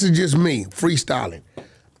tell you, this is just me freestyling,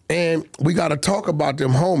 and we got to talk about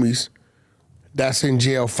them homies that's in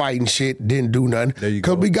jail fighting shit, didn't do nothing.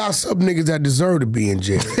 Because we got some niggas that deserve to be in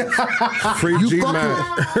jail. Free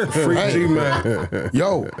G-Man. Free G-Man.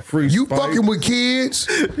 Yo, you fucking with kids,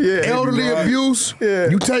 elderly abuse,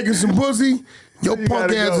 you taking some pussy, your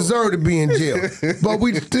punk ass deserve to be in jail. But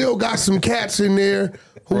we still got some cats in there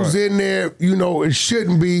who's in there, you know, it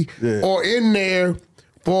shouldn't be, or in there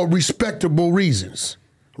for respectable reasons,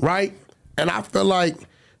 right? And I feel like,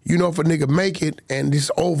 you know, if a nigga make it, and this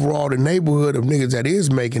overall the neighborhood of niggas that is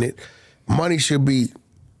making it, money should be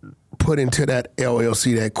put into that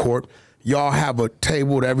LLC, that court. Y'all have a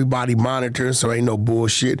table that everybody monitors, so ain't no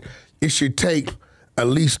bullshit. It should take at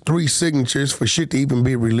least 3 signatures for shit to even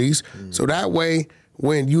be released. So that way,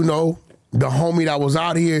 when, you know, the homie that was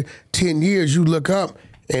out here 10 years, you look up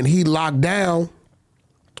and he locked down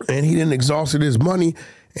and he didn't exhausted his money,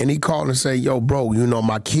 and he called and say, yo, bro, you know,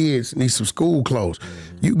 my kids need some school clothes.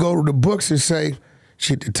 You go to the books and say,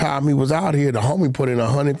 shit, the time he was out here, the homie put in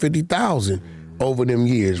 $150,000 over them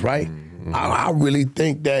years, right? I really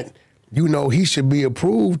think that, you know, he should be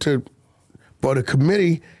approved for the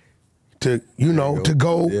committee to, you know, to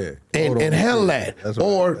go and handle that. That's right.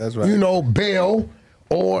 Or, you know, bail,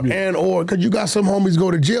 or because you got some homies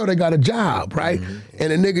go to jail, they got a job, right?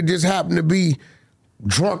 And a nigga just happened to be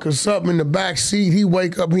drunk or something in the back seat, he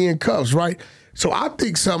wake up, he in cuffs, right? So I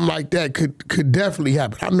think something like that could definitely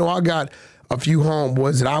happen. I know I got a few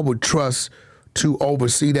homeboys that I would trust to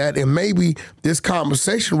oversee that, and maybe this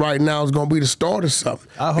conversation right now is going to be the start of something.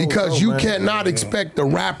 Because you cannot expect the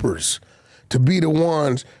rappers to be the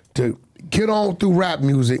ones to get on through rap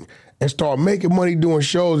music and start making money doing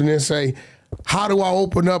shows and then say, how do I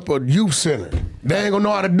open up a youth center? They ain't gonna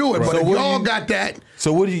know how to do it, but if y'all got that.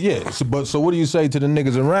 So what do what do you say to the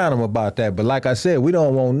niggas around them about that? But like I said, we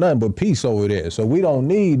don't want nothing but peace over there. So we don't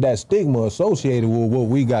need that stigma associated with what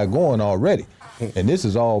we got going already. And this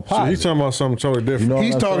is all positive. So he's talking about something totally different. You know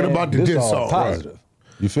he's talking about the diss song. Positive.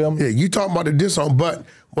 You feel me? Yeah, you talking about the diss song, but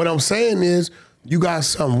what I'm saying is you got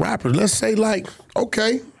some rappers, let's say like,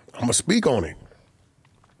 okay, I'm gonna speak on it.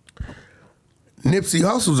 Nipsey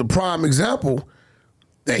Hussle's a prime example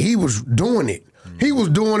that he was doing it. He was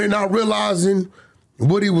doing it not realizing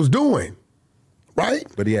what he was doing, right?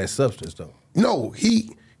 But he had substance though. No, he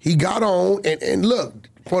got on and look,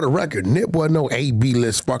 for the record, Nip wasn't no A-B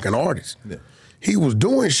list fucking artist. Yeah. he was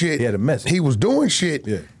doing shit. He had a message. He was doing shit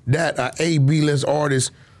that A-B list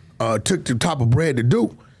artist took the top of bread to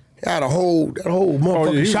do. He had that whole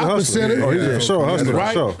motherfucking shopping center. Oh, he's a show hustler,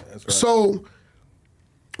 right? That's right. So,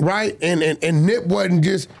 right, and Nip wasn't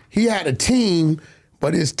just, he had a team,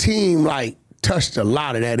 but his team like touched a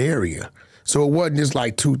lot of that area. So it wasn't just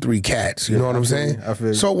like 2-3 cats, you know what I'm saying?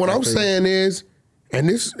 So what I'm saying is, and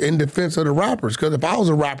this in defense of the rappers, because if I was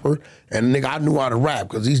a rapper and nigga, I knew how to rap,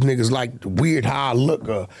 because these niggas like the weird how I look,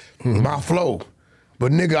 my flow.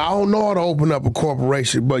 But nigga, I don't know how to open up a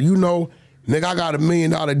corporation, but you know, nigga, I got $1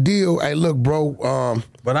 million deal. Hey, look, bro,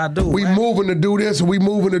 but I do. We moving to do this and we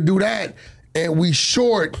moving to do that, and we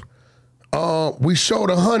short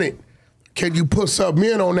 100. Can you put something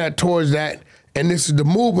in on that towards that? And this is the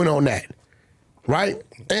movement on that, right?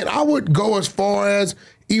 And I would go as far as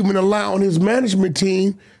even allowing his management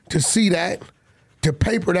team to see that, to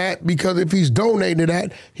paper that, because if he's donating to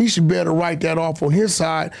that, he should be able to write that off on his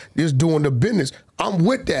side, just doing the business. I'm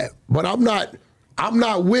with that, but I'm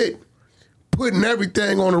not with putting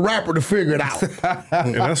everything on the rapper to figure it out.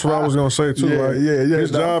 And that's what I was gonna say too.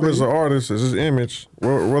 His job as an artist is his image,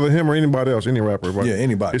 whether him or anybody else, any rapper. But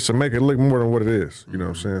anybody. It's to make it look more than what it is. You know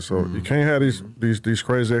what I'm saying? So you can't have these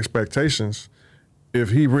crazy expectations if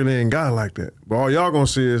he really ain't got it like that. But all y'all gonna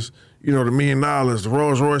see is, you know, the $1 million, the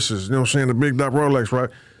Rolls Royces, you know what I'm saying, the big dot Rolex, right?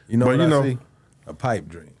 You know what I see? A pipe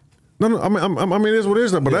dream. No, I mean, it is what it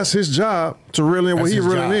is, but that's his job to reel in what he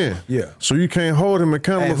reeling in. Yeah. So you can't hold him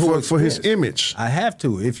accountable for his image. I have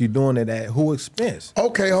to if you're doing it at who expense.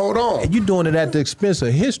 Okay, hold on. And you're doing it at the expense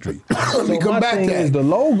of history. Let me come back to that. Is the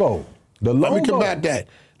logo. The logo. Let me come back to that.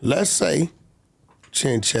 Let's say,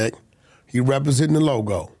 chin check, he representing the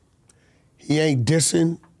logo. He ain't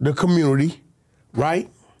dissing the community, right?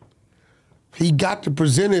 He got to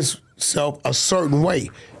present himself a certain way.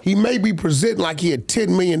 He may be presenting like he a $10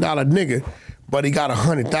 million nigga, but he got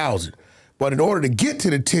 100,000. But in order to get to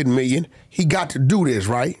the 10 million, he got to do this,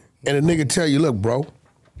 right? And the nigga tell you, look, bro,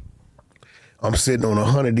 I'm sitting on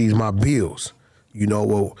 100 of these my bills. You know,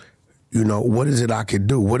 well, you know, what is it I could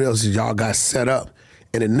do? What else is y'all got set up?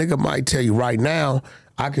 And the nigga might tell you right now,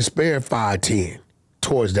 I can spare 5, 10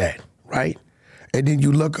 towards that, right? And then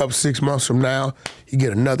you look up 6 months from now, he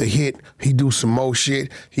get another hit, he do some more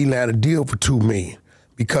shit, he land a deal for $2 million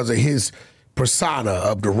because of his persona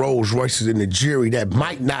of the Rolls Royces and the jury that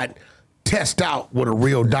might not test out with a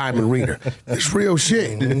real diamond reader. It's real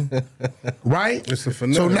shit, right? It's a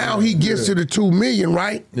finesse. So now he gets to the $2 million,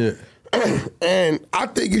 right? Yeah. And I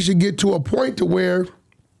think it should get to a point to where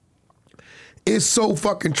it's so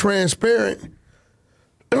fucking transparent.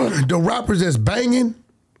 The rappers that's banging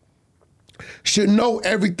should know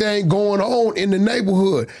everything going on in the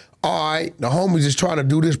neighborhood. All right, the homies is trying to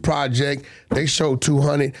do this project. They showed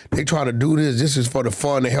 200. They trying to do this. This is for the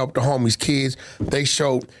fun to help the homies' kids. They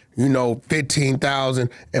showed, you know,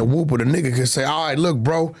 15,000, and whoop, the nigga can say, all right, look,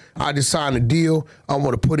 bro, I just signed a deal. I'm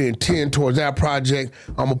gonna put in 10 towards that project.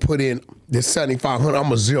 I'm gonna put in this 7,500. I'm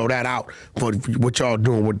gonna zero that out for what y'all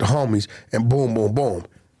doing with the homies, and boom, boom, boom,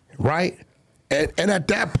 right? And at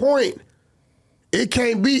that point, it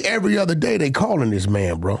can't be every other day they calling this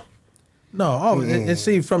man, bro. No, and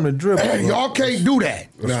see, from the dribble. Y'all can't do that.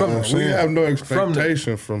 We have no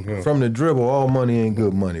expectation from him. From the dribble, all money ain't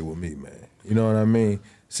good money with me, man. You know what I mean?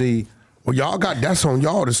 See, well, y'all got, that's on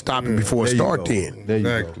y'all to stop it before it start then. There you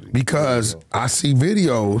Exactly. go. Because I see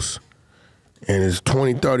videos and it's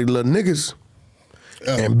 20, 30 little niggas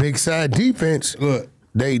and big side defense. Look,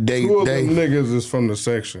 They two of them niggas is from the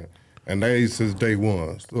section, and they since day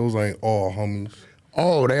one. Those ain't all homies.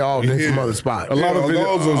 oh, they all did from other spots. A lot of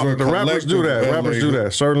videos, the rappers do that. Rappers do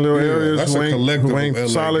that. Certain little areas that's who a ain't collective of LA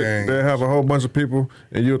solid, gangs. they have a whole bunch of people,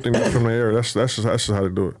 and you'll think they're from the area. That's just how they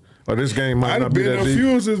do it. Like, this game might I've not be been that in a deep.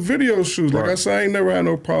 few of his video shoots. Like I said, I ain't never had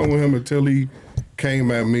no problem with him until he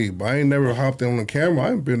came at me. But I ain't never hopped on the camera.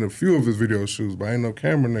 I ain't been in a few of his video shoots, but I ain't no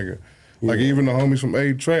camera nigga. Like even the homies from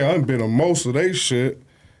A-Tray, I ain't been on most of they shit.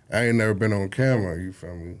 I ain't never been on camera, you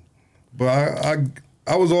feel me? But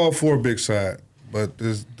I was all for Big Side. But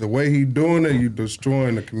the way he doing it, you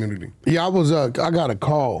destroying the community. Yeah, I got a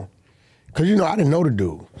call. Cause you know, I didn't know the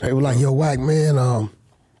dude. They were like, yo, Wack, man,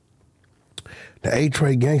 the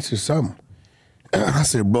A-Tray gangster something. I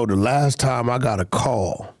said, bro, the last time I got a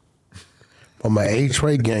call from an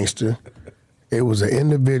A-Tray gangster, it was an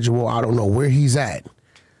individual, I don't know where he's at.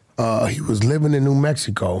 He was living in New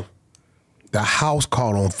Mexico. The house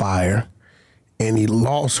caught on fire, and he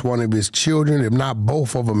lost one of his children, if not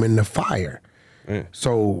both of them, in the fire.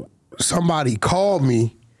 So somebody called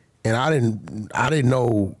me, and I didn't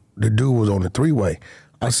know the dude was on the three-way.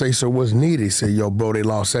 I say, so what's needed? He said, yo, bro, they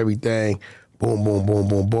lost everything. Boom, boom, boom,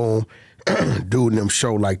 boom, boom. dude and them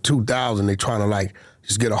show like 2,000. They trying to like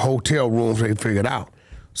just get a hotel room so they figure it out.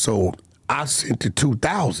 So I sent the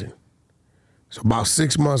 2,000. So about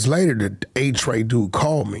 6 months later, the A-Tray dude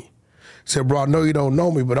called me. Said, bro, I know you don't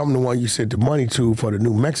know me, but I'm the one you sent the money to for the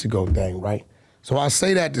New Mexico thing, right? So I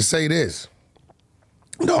say that to say this.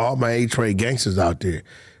 All my A-Tray gangsters out there,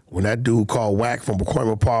 when that dude called Wack from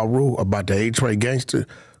Pacoima Paru about the A-Tray gangster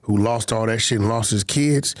who lost all that shit and lost his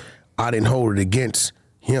kids, I didn't hold it against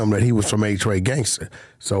him that he was from A-Tray gangster.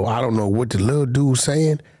 So I don't know what the little dude's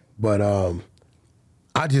saying, but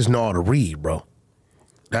I just know how to read, bro.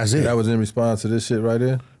 That's it. That was in response to this shit right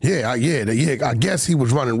there? Yeah. I guess he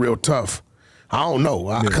was running real tough. I don't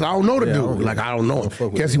know, because I don't know the dude. I don't know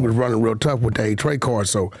him. Guess he was running real tough with the A-Tray card.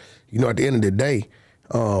 So, at the end of the day,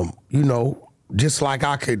 just like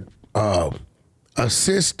I could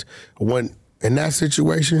assist when in that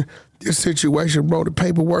situation, this situation, bro, the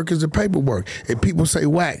paperwork is the paperwork. And people say,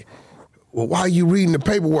 Wack, well, why are you reading the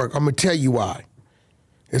paperwork? I'm going to tell you why.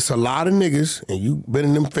 It's a lot of niggas, and you been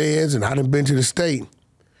in them feds, and I done been to the state,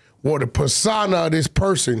 where the persona of this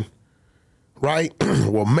person, right,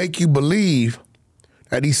 will make you believe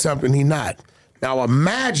that he's something he not. Now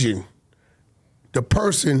imagine the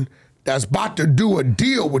person that's about to do a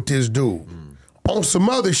deal with this dude on some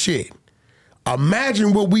other shit.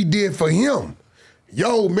 Imagine what we did for him.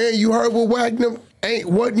 Yo, man, you heard what Wagner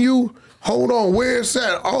wasn't you? Hold on, where's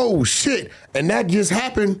that? Oh, shit. And that just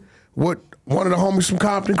happened with one of the homies from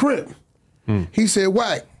Compton Crip. He said,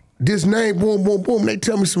 Wack, this name, boom, boom, boom. They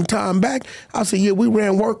tell me some time back. I said, yeah, we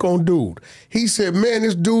ran work on dude. He said, man,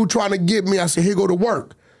 this dude trying to get me. I said, here go to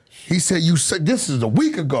work. He said, you said this is a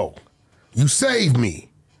week ago. You saved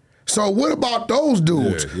me. So what about those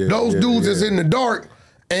dudes? Those dudes that's in the dark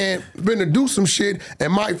and been to do some shit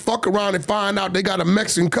and might fuck around and find out they got a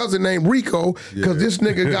Mexican cousin named Rico because this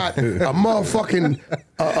nigga got a motherfucking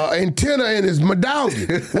antenna in his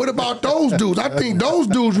medallion. What about those dudes? I think those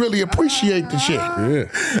dudes really appreciate the shit.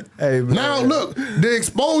 Hey, man. Now look, the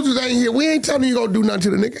exposures ain't here. We ain't telling you gonna do nothing to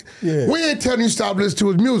the nigga. We ain't telling you stop listening to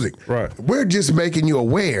his music. Right. We're just making you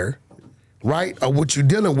aware, right, of what you're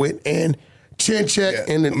dealing with and Chin Check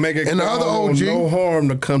and the other OG. No harm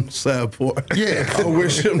to come to Southport. Yeah. I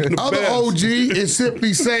wish him the other best. OG is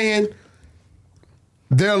simply saying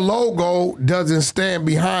their logo doesn't stand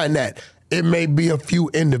behind that. It may be a few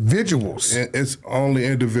individuals. It's only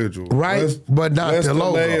individuals. Right, but not the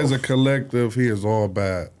logo. West LA as a collective, he is all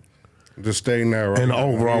bad. Just stay narrow. In the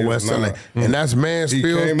overall West LA. And that's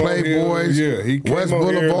Mansfield, Playboys, West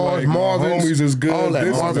Boulevards, Marvin's. Homies is good. All that.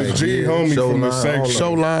 This Marvin's is a G homie from the section.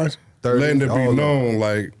 Show lines. Letting it be known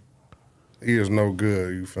like he is no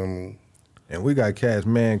good, you feel me? And we got cats,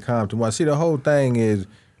 man, Compton. Well, see, the whole thing is,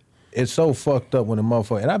 it's so fucked up when a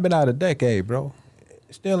motherfucker, and I've been out a decade, bro.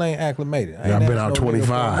 Still ain't acclimated. I've been out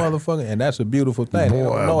 25. Motherfucker, and that's a beautiful thing. They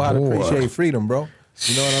don't know how to appreciate freedom, bro.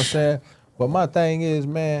 You know what I'm saying? But my thing is,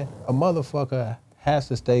 man, a motherfucker has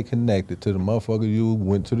to stay connected to the motherfucker you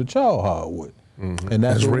went to the chow hall with. And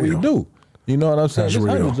that's what we do. You know what I'm saying? There's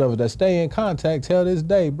hundreds of us that stay in contact till this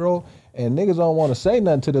day, bro. And niggas don't want to say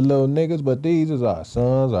nothing to the little niggas, but these is our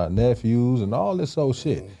sons, our nephews, and all this old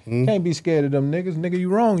shit. Can't be scared of them niggas. Nigga, you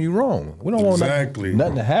wrong, you wrong. We don't want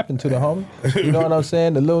nothing to happen to the homie. You know what I'm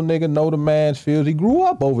saying? The little nigga know the man's feels. He grew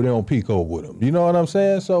up over there on Pico with him. You know what I'm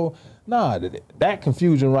saying? So, nah, that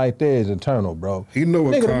confusion right there is internal, bro. He know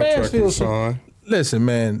what nigga, contract he signed. Listen,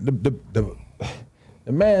 man, the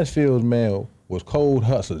Mansfields, man, was cold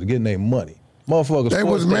hustlers getting their money. Motherfuckers they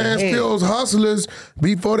was Mansfield's hustlers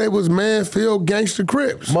before they was Mansfield gangster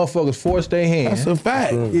Crips. Motherfuckers forced their hand. That's a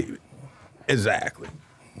fact. Exactly.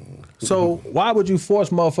 So why would you force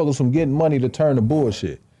motherfuckers from getting money to turn to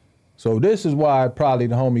bullshit? So this is why probably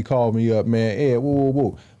the homie called me up, man, Ed,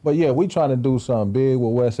 woo. But yeah, we trying to do something big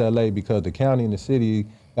with West LA because the county and the city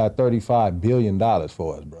got $35 billion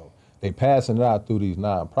for us, bro. They passing it out through these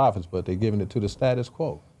nonprofits, but they giving it to the status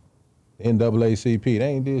quo. The NAACP, they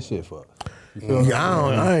ain't did shit for us.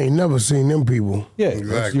 I ain't never seen them people. Yeah,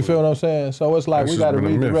 exactly. You feel what I'm saying? So it's like we got to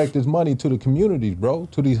redirect this money to the communities, bro,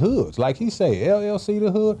 to these hoods. Like he say, LLC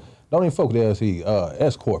the hood, don't even fuck with LLC,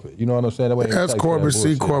 S-Corporate. You know what I'm saying? S-Corporate,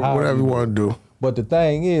 C-Corporate, whatever you want to do. But the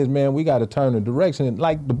thing is, man, we got to turn the direction.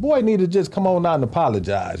 Like, the boy need to just come on out and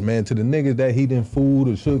apologize, man, to the niggas that he done fooled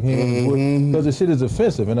or shook hands with. Because the shit is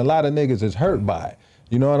offensive, and a lot of niggas is hurt by it.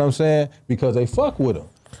 You know what I'm saying? Because they fuck with him.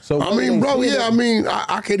 So I mean, bro,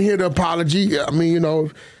 I could hear the apology. I mean, you know,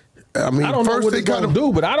 I don't know what it's gonna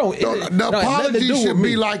do, but I don't. The apology should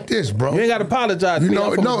be like this, bro. You ain't got to apologize. You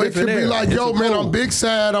know, no, it should be like, yo, man, I'm big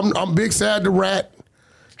sad. I'm big sad the rat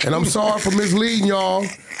And I'm sorry for misleading y'all.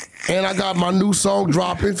 And I got my new song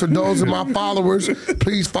dropping. For those of my followers,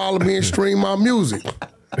 please follow me and stream my music.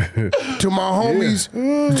 To my homies,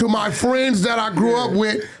 to my friends that I grew up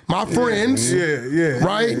with, my friends,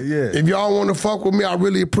 right? If y'all want to fuck with me, I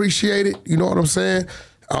really appreciate it. You know what I'm saying?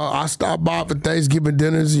 I stop by for Thanksgiving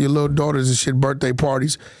dinners, your little daughters and shit, birthday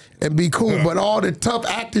parties, and be cool. But all the tough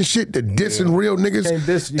acting shit, the dissing real niggas,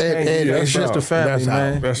 that's just the family,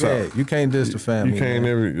 man. That's out. You can't diss the family. You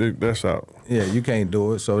can't that's out. Yeah, you can't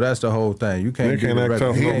do it. So that's the whole thing. You can't act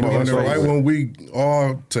tough He ain't no doing more. it right when we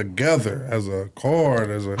all together as a card,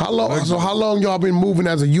 as a. How long y'all been moving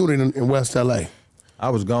as a unit in West LA? I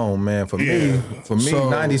was gone, man. For me, so,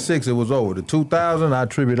 96 it was over. The 2000, I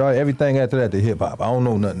attribute everything after that to hip hop. I don't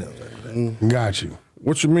know nothing else. Got you.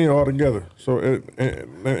 What you mean all together? So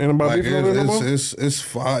anybody like it's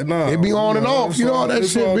fine. Nah, it be on and off. You know how that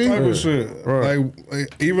shit be. Type of shit. Right.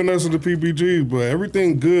 Like even us at the PPG, but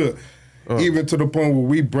everything good. Even to the point where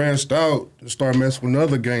we branched out and started messing with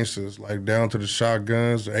other gangsters, like down to the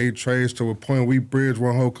shotguns, the 8 trays, to a point we bridged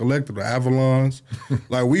one whole collective, the Avalons.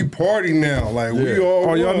 Like we party now. Like we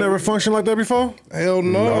all. Oh, y'all never functioned like that before? Hell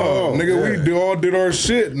no, nigga. We all did our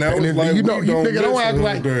shit. Now it's like you know, we don't nigga, don't act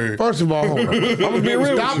like. day. First of all, hold on. I'm gonna be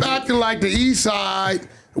real. Stop acting like the East Side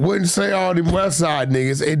wouldn't say all them West Side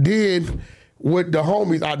niggas. It did with the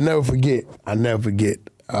homies. I never forget. Where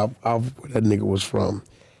that nigga was from.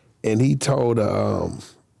 And he told,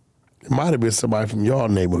 it might have been somebody from y'all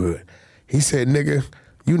neighborhood. He said, nigga,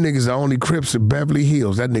 you niggas are only Crips in Beverly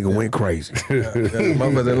Hills. That nigga went crazy.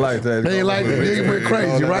 Motherfuckers didn't like that. They ain't like that. Nigga went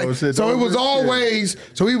crazy, right? So it was always,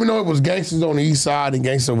 so even though it was gangsters on the east side and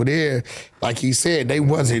gangsters over there, like he said,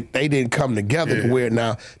 they didn't come together to where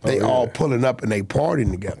now they all pulling up and they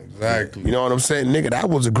partying together. Exactly. You know what I'm saying? Nigga,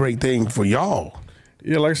 that was a great thing for y'all.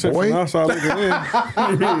 Yeah, like I said, from the outside looking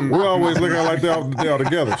in, we always look at it like they all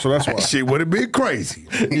together, so that's why. That shit would have been crazy.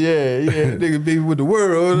 Yeah, nigga be with the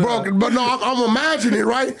world. Broken, but no, I'm imagining it,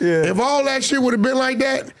 right? Yeah. If all that shit would have been like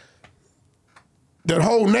that, that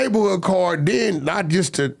whole neighborhood card, then not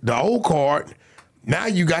just the old card, now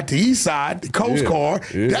you got the east side, the coast card,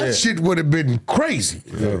 that shit would have been crazy.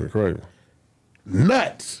 Yeah, that'd be crazy.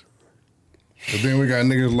 Nuts. But then we got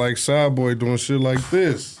niggas like Sideboy doing shit like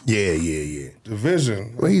this. Yeah.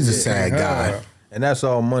 Division. Well, he's a sad guy. And that's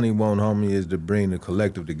all money want, homie, is to bring the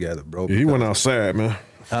collective together, bro. Yeah, he went outside, man.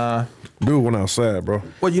 Dude went outside, bro.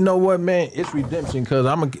 Well, you know what, man? It's redemption, because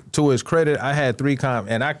to his credit, I had 3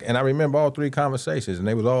 and I remember all 3 conversations, and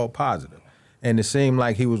they was all positive. And it seemed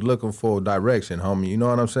like he was looking for direction, homie. You know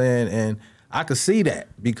what I'm saying? And I could see that,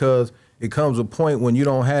 because it comes a point when you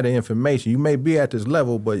don't have the information. You may be at this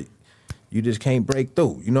level, but you just can't break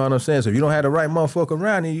through. You know what I'm saying? So if you don't have the right motherfucker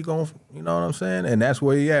around you, you know what I'm saying? And that's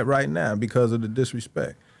where he at right now because of the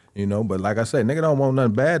disrespect. You know, but like I said, nigga don't want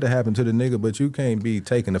nothing bad to happen to the nigga, but you can't be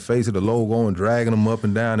taking the face of the logo and dragging them up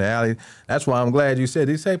and down the alley. That's why I'm glad you said,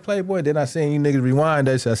 they say Playboy, then I seen you niggas rewind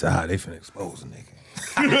that shit. I said, they finna expose a nigga.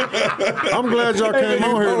 I'm glad y'all came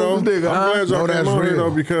on here, though. I'm glad y'all came on here,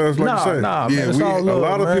 though, because, like you said, man, a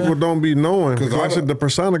lot of people don't be knowing. Because I said the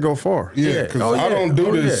persona go far. Yeah, because I don't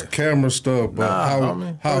do this camera stuff,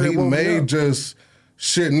 but how he made just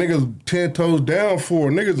shit niggas 10 toes down for,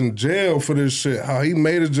 niggas in jail for this shit. How he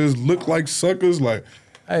made it just look like suckers, like,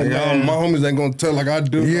 hey, man, my homies ain't gonna tell like I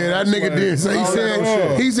do. Yeah, that nigga did. So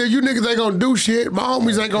he said, you niggas ain't gonna do shit. My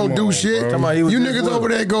homies ain't gonna do shit. You niggas over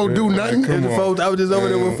there gonna do nothing. I was just over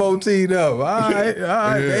there with 14 up. All right.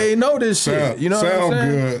 They ain't know this shit. You know what I'm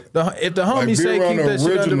saying? If the homies say keep that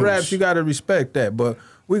shit under wraps, you gotta respect that. But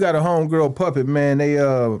we got a homegirl puppet, man. They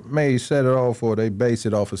made Set It Off, or they base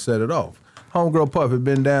it off of Set It Off. Homegirl puppet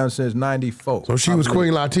been down since 94. So she was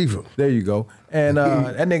Queen Latifah. There you go. And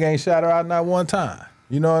that nigga ain't shot her out not one time.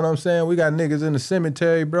 You know what I'm saying? We got niggas in the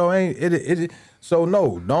cemetery, bro. So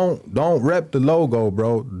no, don't rep the logo,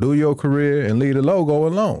 bro. Do your career and leave the logo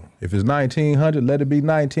alone. If it's 1900, let it be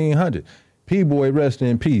 1900. P-Boy, rest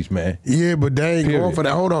in peace, man. Yeah, but they ain't going for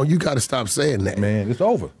that. Hold on, you got to stop saying that, man. It's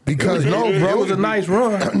over. Because no, bro, it was a nice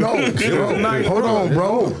run. No, hold on,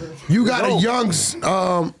 bro. You got a young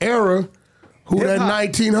era. Who hip-hop. That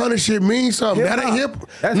 1900 shit means something. Hip-hop. That ain't hip.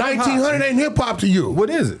 1900 ain't hip hop to you. What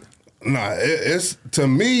is it? Nah, it's to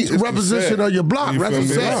me. It's representation of your block.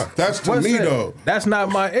 That's to me though. That's not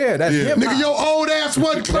my era. That's hip hop. Nigga, your old ass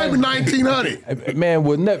wasn't claiming 1900. Man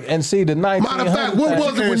would never. And see the 1900. Matter of fact, what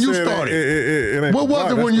was it when you started? What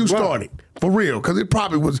was it when you started? For real, because it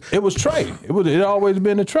probably was. It was Trey. It always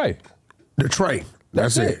been the Trey. The Trey.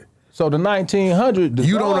 That's it. So the 1900.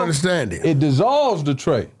 You don't understand it. It dissolves the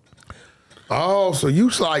Trey. Oh, so you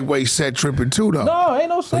lightweight set tripping too, though? No, ain't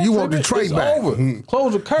no So set you want the tripping. trade back? Over.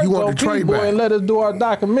 Close the curtains You want on the trade P-Boy back? and let us do our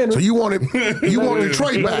documentary. So you want it? You want the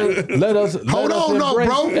trade back? Let us. Hold on, no,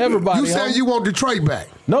 bro. Everybody. You said you want the trade back,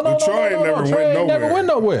 No. Troy ain't never went Trey ain't nowhere. never went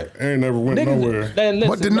nowhere. Ain't never went nowhere.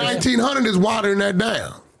 but the 1900 is watering that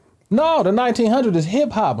down. No, the 1900 is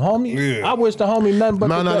hip hop, homie. Yeah. I wish the homie nothing but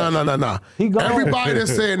the best. No. He gone. Everybody that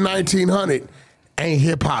said 1900 ain't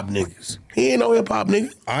hip hop niggas. He ain't no hip hop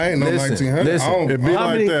nigga. I ain't no Listen, 1900. listen. I don't It be How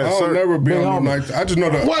like many- that. I don't sir. never be Big on the homie. 19. I just know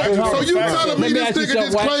that. What? I just know So the you facts. telling me Let me this ask you nigga something,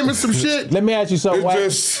 just Wack. claiming some shit? Let me ask you something, It Wack.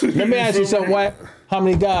 just- Let me ask you something, Wack. How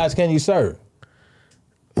many guys can you serve?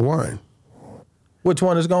 One. Which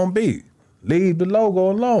one is gonna be? Leave the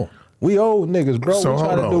logo alone. We old niggas, bro. So we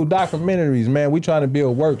trying to hold do documentaries, man. We trying to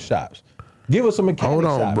build workshops. Give us a mechanic Hold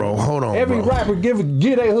on, shop. bro. Hold on, Every bro. rapper give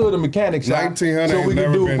their hood a mechanic shop 1900 so ain't we can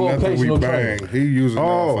never do been nothing we vocational bang. training. He using that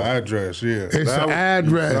Oh. for address, yeah. It's That an was-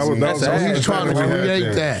 address. that was- That's so an he's address trying to we had create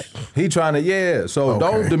then. that. He trying to, so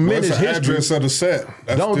don't Okay. diminish What's the history. address of the set?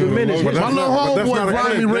 That's Don't still the diminish logo. his- My little But that's homeboy not a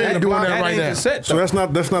Grimy click. Red doing that That right ain't now. the set, So though.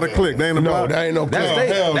 that's not a click. They ain't a No, block. that ain't no That's clip.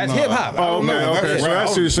 hell that's no. hip hop. Oh, okay, No, okay. that's So rap.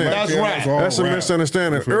 that's what you're saying. That's rap. all That's a rap.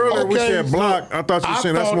 misunderstanding. Earlier we said so block. I thought you were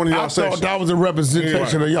saying that's one of y'all I sections. thought that was a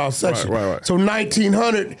representation Yeah. of y'all section. Right. So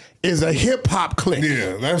 1900 is a hip hop clique.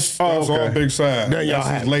 Yeah, that's Oh, okay. all Big Side. There y'all That's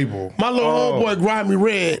have his it. label. My little homeboy Grimy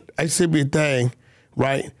Red, I sent me a thing,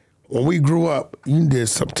 right? When we grew up, you did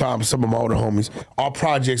sometimes some of my older homies, our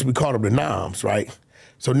projects, we called them the Noms, right?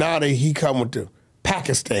 So now he come with the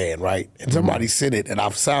Pakistan, right? And somebody said it, and I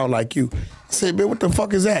sound like you. I said, man, what the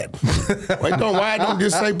fuck is that? Why don't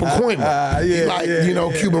just say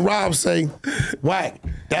Pacoima? Cuban Rob say, Wack,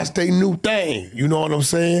 that's their new thing. You know what I'm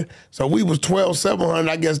saying? So we was 12,700,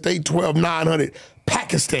 I guess they 12,900.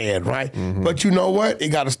 Pakistan, right? But you know what? It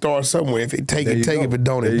got to start somewhere. If it take There it, you take go. it. If it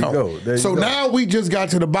don't, There it you don't. go. There you So go. now we just got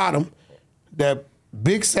to the bottom that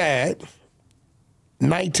Big Sad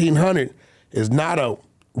 1900 is not a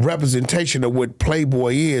representation of what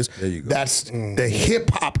Playboy is. There you go. That's the hip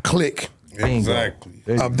hop clique Exactly.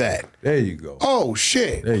 There you of go. that. There you go. Oh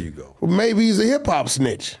shit. There you go. Well, maybe he's a hip hop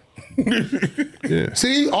snitch. Yeah.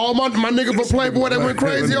 See, all my nigga from Playboy that went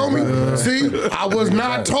crazy on me. See, I was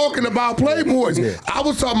not talking about Playboys. I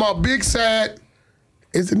was talking about Big Sad.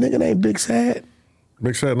 Is the nigga named Big Sad?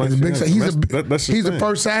 Big Sad. Is it Big Sad? That's He's the the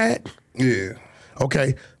first Sad. Yeah.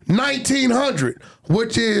 Okay, 1900,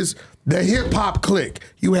 which is the hip hop clique.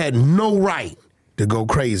 You had no right to go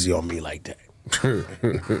crazy on me like that.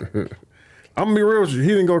 I'm gonna be real with you. He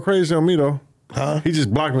didn't go crazy on me though. Huh? He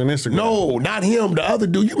just blocked me on Instagram. No, not him. The other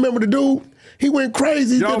dude. You remember the dude? He went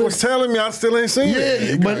crazy. Y'all to was telling me I still ain't seen Yeah, it.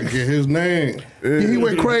 You but gotta get his name. he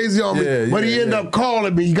went crazy on me. Yeah, but he yeah, ended up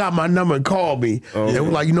calling me. He got my number and called me. And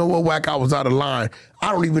was like, you know what, Wack? I was out of line.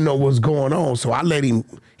 I don't even know what's going on. So I let him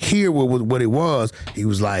hear what it was. He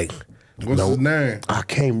was like, What's his name? I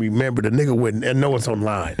can't remember. The nigga wouldn't and know it's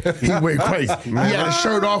online. He went crazy. He had his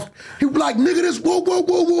shirt off. He was like, nigga, this whoa,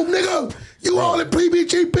 nigga. You all in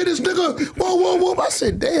PBG business, nigga. Whoa. I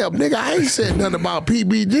said, damn, nigga, I ain't said nothing about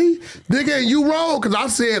PBG. Nigga, and you wrong, because I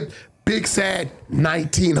said Big Sad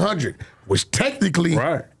 1900, which technically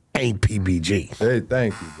ain't PBG. Hey,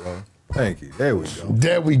 thank you, bro. Thank you. There we go.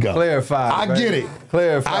 There we go. Clarify. I baby. get it.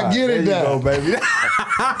 Clarify. I get it there now. you go, baby.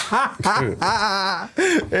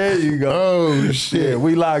 There you go. Oh, shit. Yeah,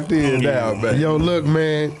 we locked in now, baby. Yo, look,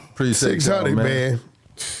 man. Appreciate 600, y'all, man.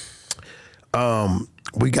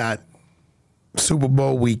 We got Super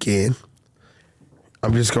Bowl weekend.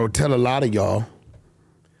 I'm just gonna tell a lot of y'all.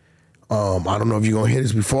 I don't know if you're gonna hear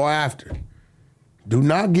this before or after. Do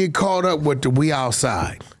not get caught up with the we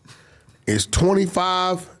outside. It's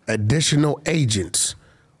 25 additional agents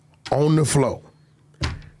on the floor.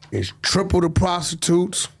 It's triple the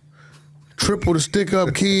prostitutes, triple the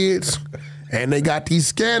stick-up kids, and they got these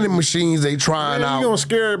scanning machines they trying Man, out. you gonna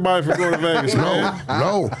scare everybody from going to Vegas, man.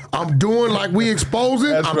 No, I'm doing like we exposing.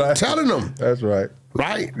 That's I'm right. telling them. That's right.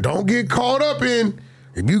 Right? Don't get caught up in,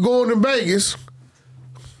 if you going to Vegas,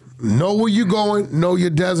 know where you going, know your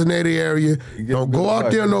designated area. Don't go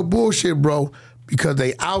out there no bullshit, bro, because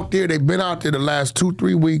they out there, they've been out there the last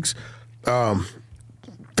 2-3 weeks.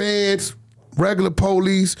 Feds, regular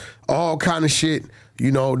police, all kind of shit.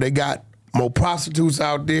 You know, they got more prostitutes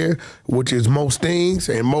out there, which is more stings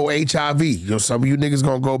and more HIV. You know, some of you niggas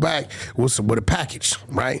gonna go back with a package,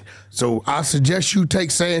 right? So I suggest you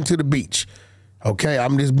take sand to the beach. Okay,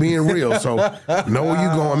 I'm just being real. So know where you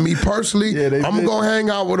going. Me personally, I'm gonna hang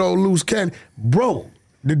out with old loose cannon. Bro,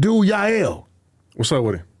 the dude Yael. What's up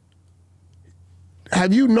with him?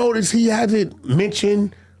 Have you noticed he hasn't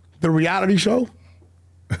mentioned the reality show?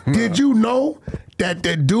 Did you know that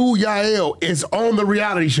the dude Yael is on the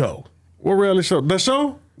reality show? What reality show? The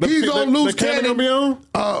show? He's on Loose Cannon. Cannon. Be on?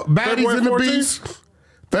 Baddies in the 14th? Beast.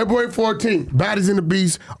 February 14th. Baddies in the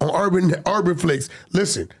Beast on Urban Flicks.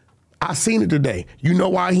 Listen, I seen it today. You know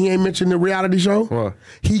why he ain't mentioned the reality show? What?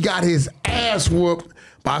 He got his ass whooped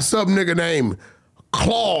by some nigga named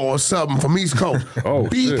Claw or something from East Coast. Oh,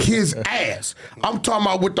 Beat shit. his ass. I'm talking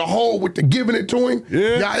about with the giving it to him.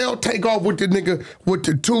 Yeah. Y'all take off with the nigga with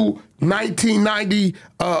the two 1990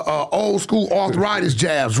 old school arthritis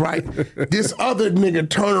jabs, right? This other nigga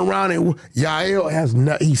turn around and Yael has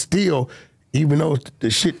not, he still, even though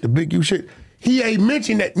it's the big U shit, he ain't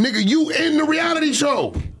mentioned that nigga, you in the reality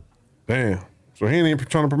show. Damn. So he ain't even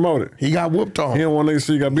trying to promote it. He got whooped on. He don't want niggas to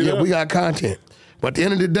see you got beat Yeah, up. we got content. But at the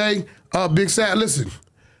end of the day, Big Sad, listen,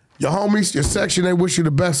 your homies, your section, they wish you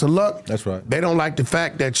the best of luck. That's right. They don't like the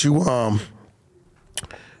fact that you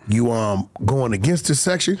going against this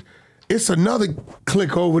section. It's another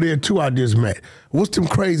clique over there too I just met. What's them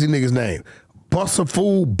crazy niggas' name? Bust a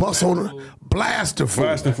fool, bust on a blaster fool.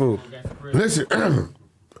 Blasting food. Listen,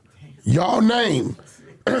 y'all name,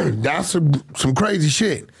 that's some crazy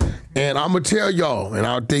shit. And I'm going to tell y'all, and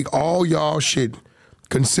I think all y'all should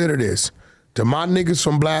consider this. To my niggas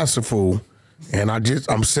from Blaster Fool, and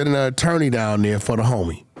I'm sending an attorney down there for the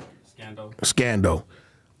homie. Scando.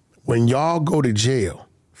 When y'all go to jail,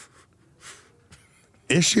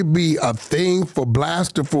 it should be a thing for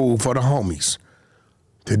Blaster Fool for the homies.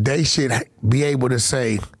 That they should be able to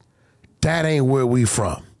say, that ain't where we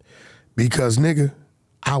from. Because, nigga,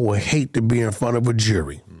 I would hate to be in front of a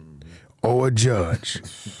jury or a judge,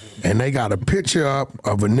 and they got a picture up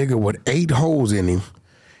of a nigga with 8 holes in him,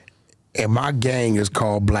 and my gang is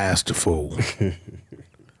called Blaster Fool.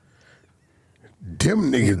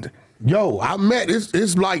 Them niggas, yo, I met,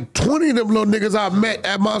 it's like 20 of them little niggas I met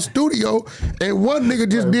at my studio, and one nigga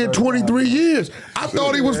just did 23 years. I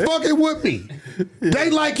thought he was fucking with me. They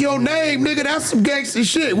like your name, nigga. That's some gangster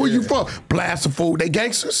shit. Where you from? Blaster Fool. They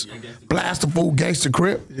gangsters? Blaster Fool, gangster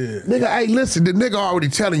crip. Nigga, hey, listen, the nigga already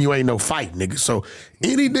telling you ain't no fight, nigga. So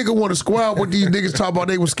any nigga want to square with these niggas talking about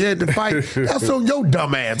they was scared to fight, that's on your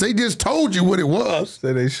dumb ass. They just told you what it was.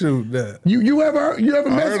 Say they shoot that. You ever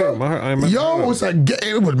met heard some? them. Yo,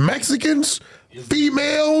 it was Mexicans,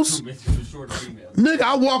 females. Nigga,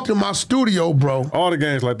 I walked in my studio, bro. All the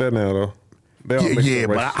games like that now, though. They all mixed Yeah, up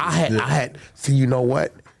but races. I had. See, you know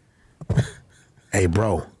what? Hey,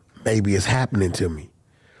 bro, maybe it's happening to me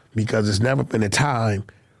because it's never been a time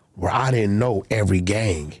where I didn't know every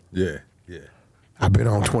gang. Yeah. I've been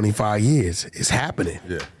on 25 years. It's happening.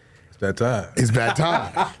 Yeah. It's that time. It's that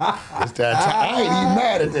time. It's that time. I ain't even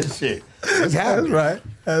mad at this shit. It's happening.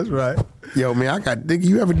 That's right. Yo, man, think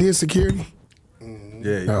you ever did security?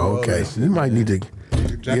 Yeah. Oh, okay. You might need to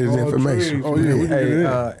get his information. Oh, yeah. Hey,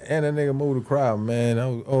 and that nigga moved the crowd, man.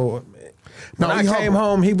 When I he came humble.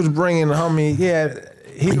 home, he was bringing the homie. Yeah,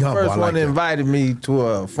 he the humble, first I one like that that. invited me to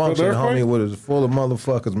a function, earthquake? homie, was full of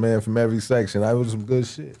motherfuckers, man, from every section. I was some good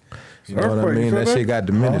shit. You know what I Earthquake, you mean? feel That that? shit got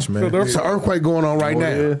diminished, man. It's an earthquake going on right now.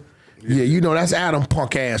 yeah. Yeah, you know that's Adam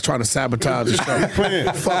punk ass trying to sabotage the show.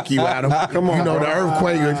 Fuck you, Adam. Come on, you know bro. the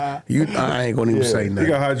earthquake. I ain't gonna even say He nothing.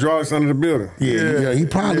 got hydraulics under the building. Yeah, he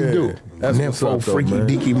probably Yeah. do. That's Nympho, what's up, though, freaky, man.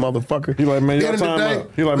 deaky motherfucker. He like, man, At y'all the end of the time day, up.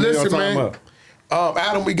 He like, man, y'all listen, time man.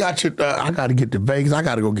 Adam, we got you. I got to get to Vegas. I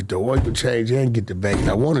got to go get the oil change and get to Vegas.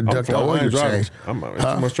 I want to duck the I oil ain't driving. change. It's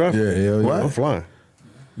too much traffic. Yeah, hell yeah. What? I'm flying.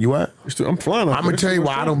 You what? I'm flying. I'm gonna tell you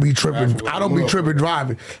why I don't be tripping. I don't be tripping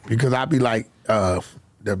driving because I be like the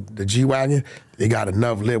G wagon. They got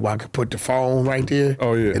enough lip where I could put the phone right there.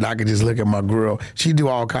 Oh, yeah. And I could just look at my girl. She do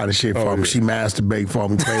all kind of shit for me. yeah. She masturbate for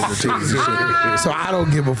me, cleans her titties and shit. So I don't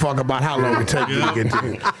give a fuck about how long it take me to get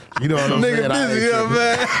there. You know what I'm saying? Nigga I ain't busy, tripping.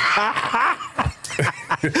 man.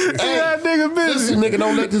 Yeah, nigga busy. Listen, nigga,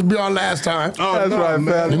 don't let this be our last time. That's right,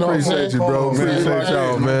 man. You know what I'm Appreciate you, bro. saying? Appreciate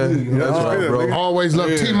y'all, man. That's right, bro. Always love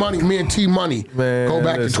T-Money. Me and T-Money Man, go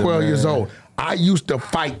back listen, to 12 years man. old. I used to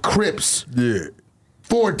fight Crips Yeah.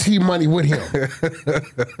 for T-Money with him.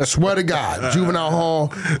 Swear to God. Juvenile Hall,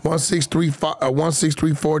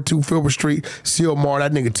 16342 Filbert Street, Sealmar.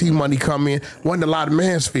 That nigga T-Money come in. Wasn't a lot of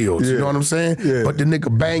Mansfields, you know what I'm saying? Yeah. But the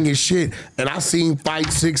nigga banging shit. And I seen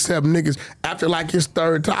fight 6, 7 niggas. After like his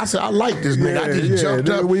third time, I said, I like this nigga. I Yeah, just jumped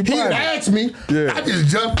nigga, up. we He didn't fighting. ask me. Yeah. I just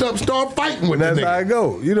jumped up, started fighting with That's the nigga. how I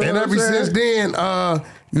go. You know And what I'm ever saying? since then,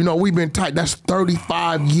 you know, we've been tight. That's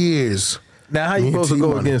 35 years Now, how you Me and supposed to go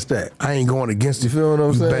T-Money. against that? I ain't going against it. You feel what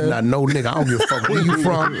I'm saying? Better not know, nigga. I don't give a fuck where you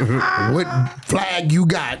from, what flag you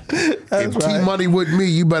got. If right. T-Money with me,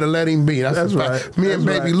 you better let him be. That's a fact. right. Me and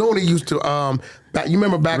That's Baby right. Looney used to, you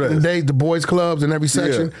remember back in the days, the boys clubs in every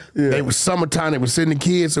section? Yeah. They was summertime, they was sending the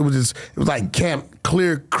kids. It was like Camp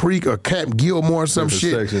Clear Creek or Camp Gilmore or some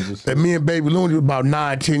Different shit. sections. And me and Baby Looney was about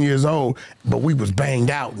 9, 10 years old, but we was banged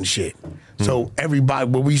out and shit. So everybody,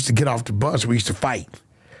 when we used to get off the bus, we used to fight.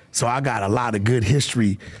 So I got a lot of good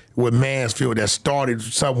history with Mansfield that started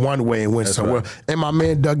some one way and went somewhere. right. And my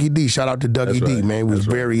man Dougie D, shout out to Dougie That's D, right. man, was That's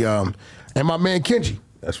right. very and my man Kenji.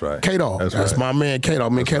 That's right. K-Dog. That's right. my man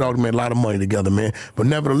K-Dog. Man, K-Dog made a lot of money together, man. But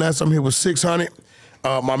nevertheless, I'm here with 600.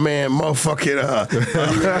 My man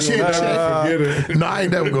motherfucking Chin Check. No, I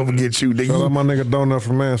ain't never gonna forget you, nigga. Shout out my nigga Donut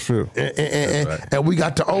from Mansfield. And we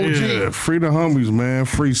got the OG. Yeah, free the homies, man.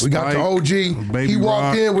 Free Spike. We got the OG. Baby He walked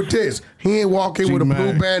Rock, in with this. He ain't walk in with a blue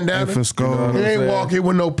G-Mac, bandana. F Skull. You know what He I'm ain't saying? walk in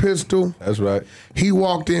with no pistol. That's right. He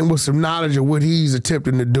walked in with some knowledge of what he's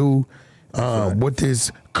attempting to do with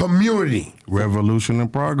this community. Revolution in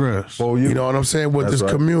progress. For You know what I'm saying? With That's this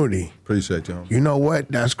right. community. Appreciate you. You know what?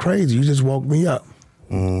 That's crazy. You just woke me up.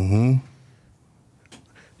 Mm-hmm.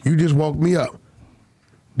 You just woke me up.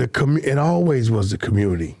 It always was the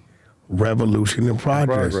community. Revolution in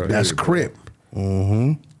progress. Progress. That's Crip.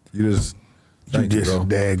 You just, thank you, bro.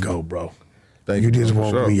 There you go, bro. Thank you you, just bro.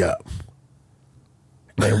 woke Sure. me up.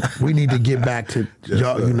 Man, we need to get back to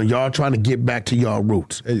y'all. sir. You know, y'all trying to get back to y'all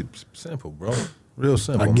roots. Hey, simple, bro. Real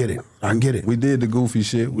simple. I get it. I get it. We did the goofy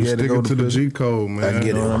shit. We had to go Sticking to the prison. G code, man. I get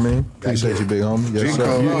You know what I mean? Appreciate you, big homie. Yes, G sir.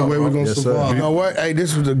 code, the way we're gonna Yes, sir. survive. You know what? Hey,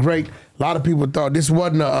 this was a great. A lot of people thought this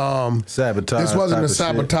wasn't a Sabotage This wasn't type a of shit.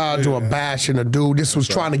 sabotage or a bashing a dude. This was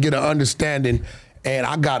trying to get an understanding, and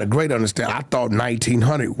I got a great understanding. I thought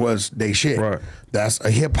 1900 was they shit. Right. That's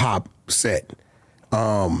a hip hop set.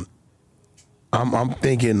 I'm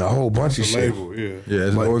thinking a whole bunch of shit. Label, yeah. Yeah,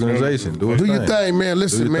 it's an But- organization. Do, its Do your thing, man.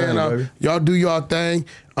 Listen, your man. thing, baby. Y'all do your thing.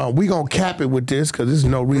 We gonna cap it with this because there's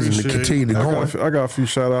no reason to Appreciate continue to go. I got a few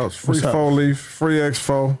shout outs. Free What's up? 4-Leaf, free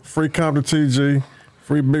X4, free Compton TG,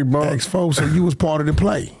 free Big Boss. X4, so you was part of the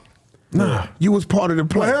play. Nah. You was part of the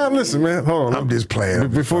play. Well, listen, man. Hold on. I'm just playing.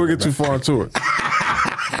 Before we get too far into it,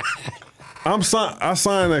 I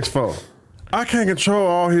signed X4. I can't control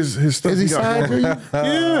all his stuff. Is he got signed to going. you?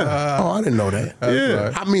 Yeah. Oh, I didn't know that.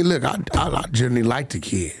 Yeah. I mean, look, I generally like the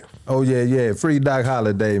kid. Oh, yeah. Free Doc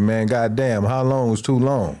Holiday, man. Goddamn. How long was too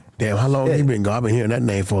long? Damn, how long he been gone? I've been hearing that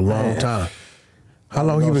name for a long time. How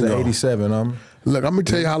long he been gone? 87, Look, I'm gonna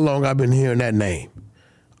tell you how long I've been hearing that name.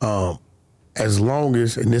 As long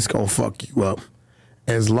as, and this gonna fuck you up,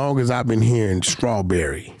 as long as I've been hearing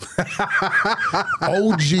Strawberry.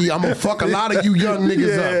 OG, I'm gonna fuck a lot of you young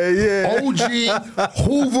niggas up. OG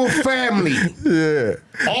Hoover family. Yeah.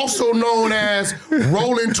 Also known as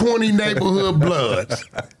Rolling 20 Neighborhood Bloods.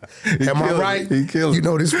 Am I killed right? it. He killed You it.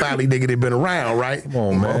 know this family nigga that been around, right? Come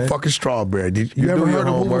on, man. Motherfucking Strawberry. Did you You ever do your heard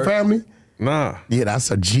of Hoover homework. family? Nah. Yeah,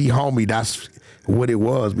 that's a G homie. That's what it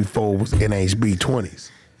was before it was NHB 20s.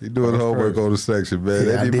 He doing homework on the section, man.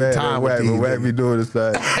 Yeah, I They be did mad time at with Wack, these but Wack niggas. be doing his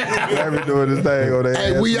thing. Wack be doing his thing on that.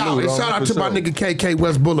 Hey, we out. And shout out to my nigga KK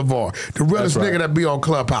West Boulevard, the realest That's right. nigga that be on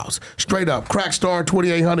Clubhouse. Straight up, Crack Star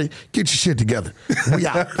 2800. Get your shit together. We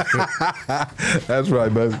out. That's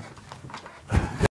right, baby.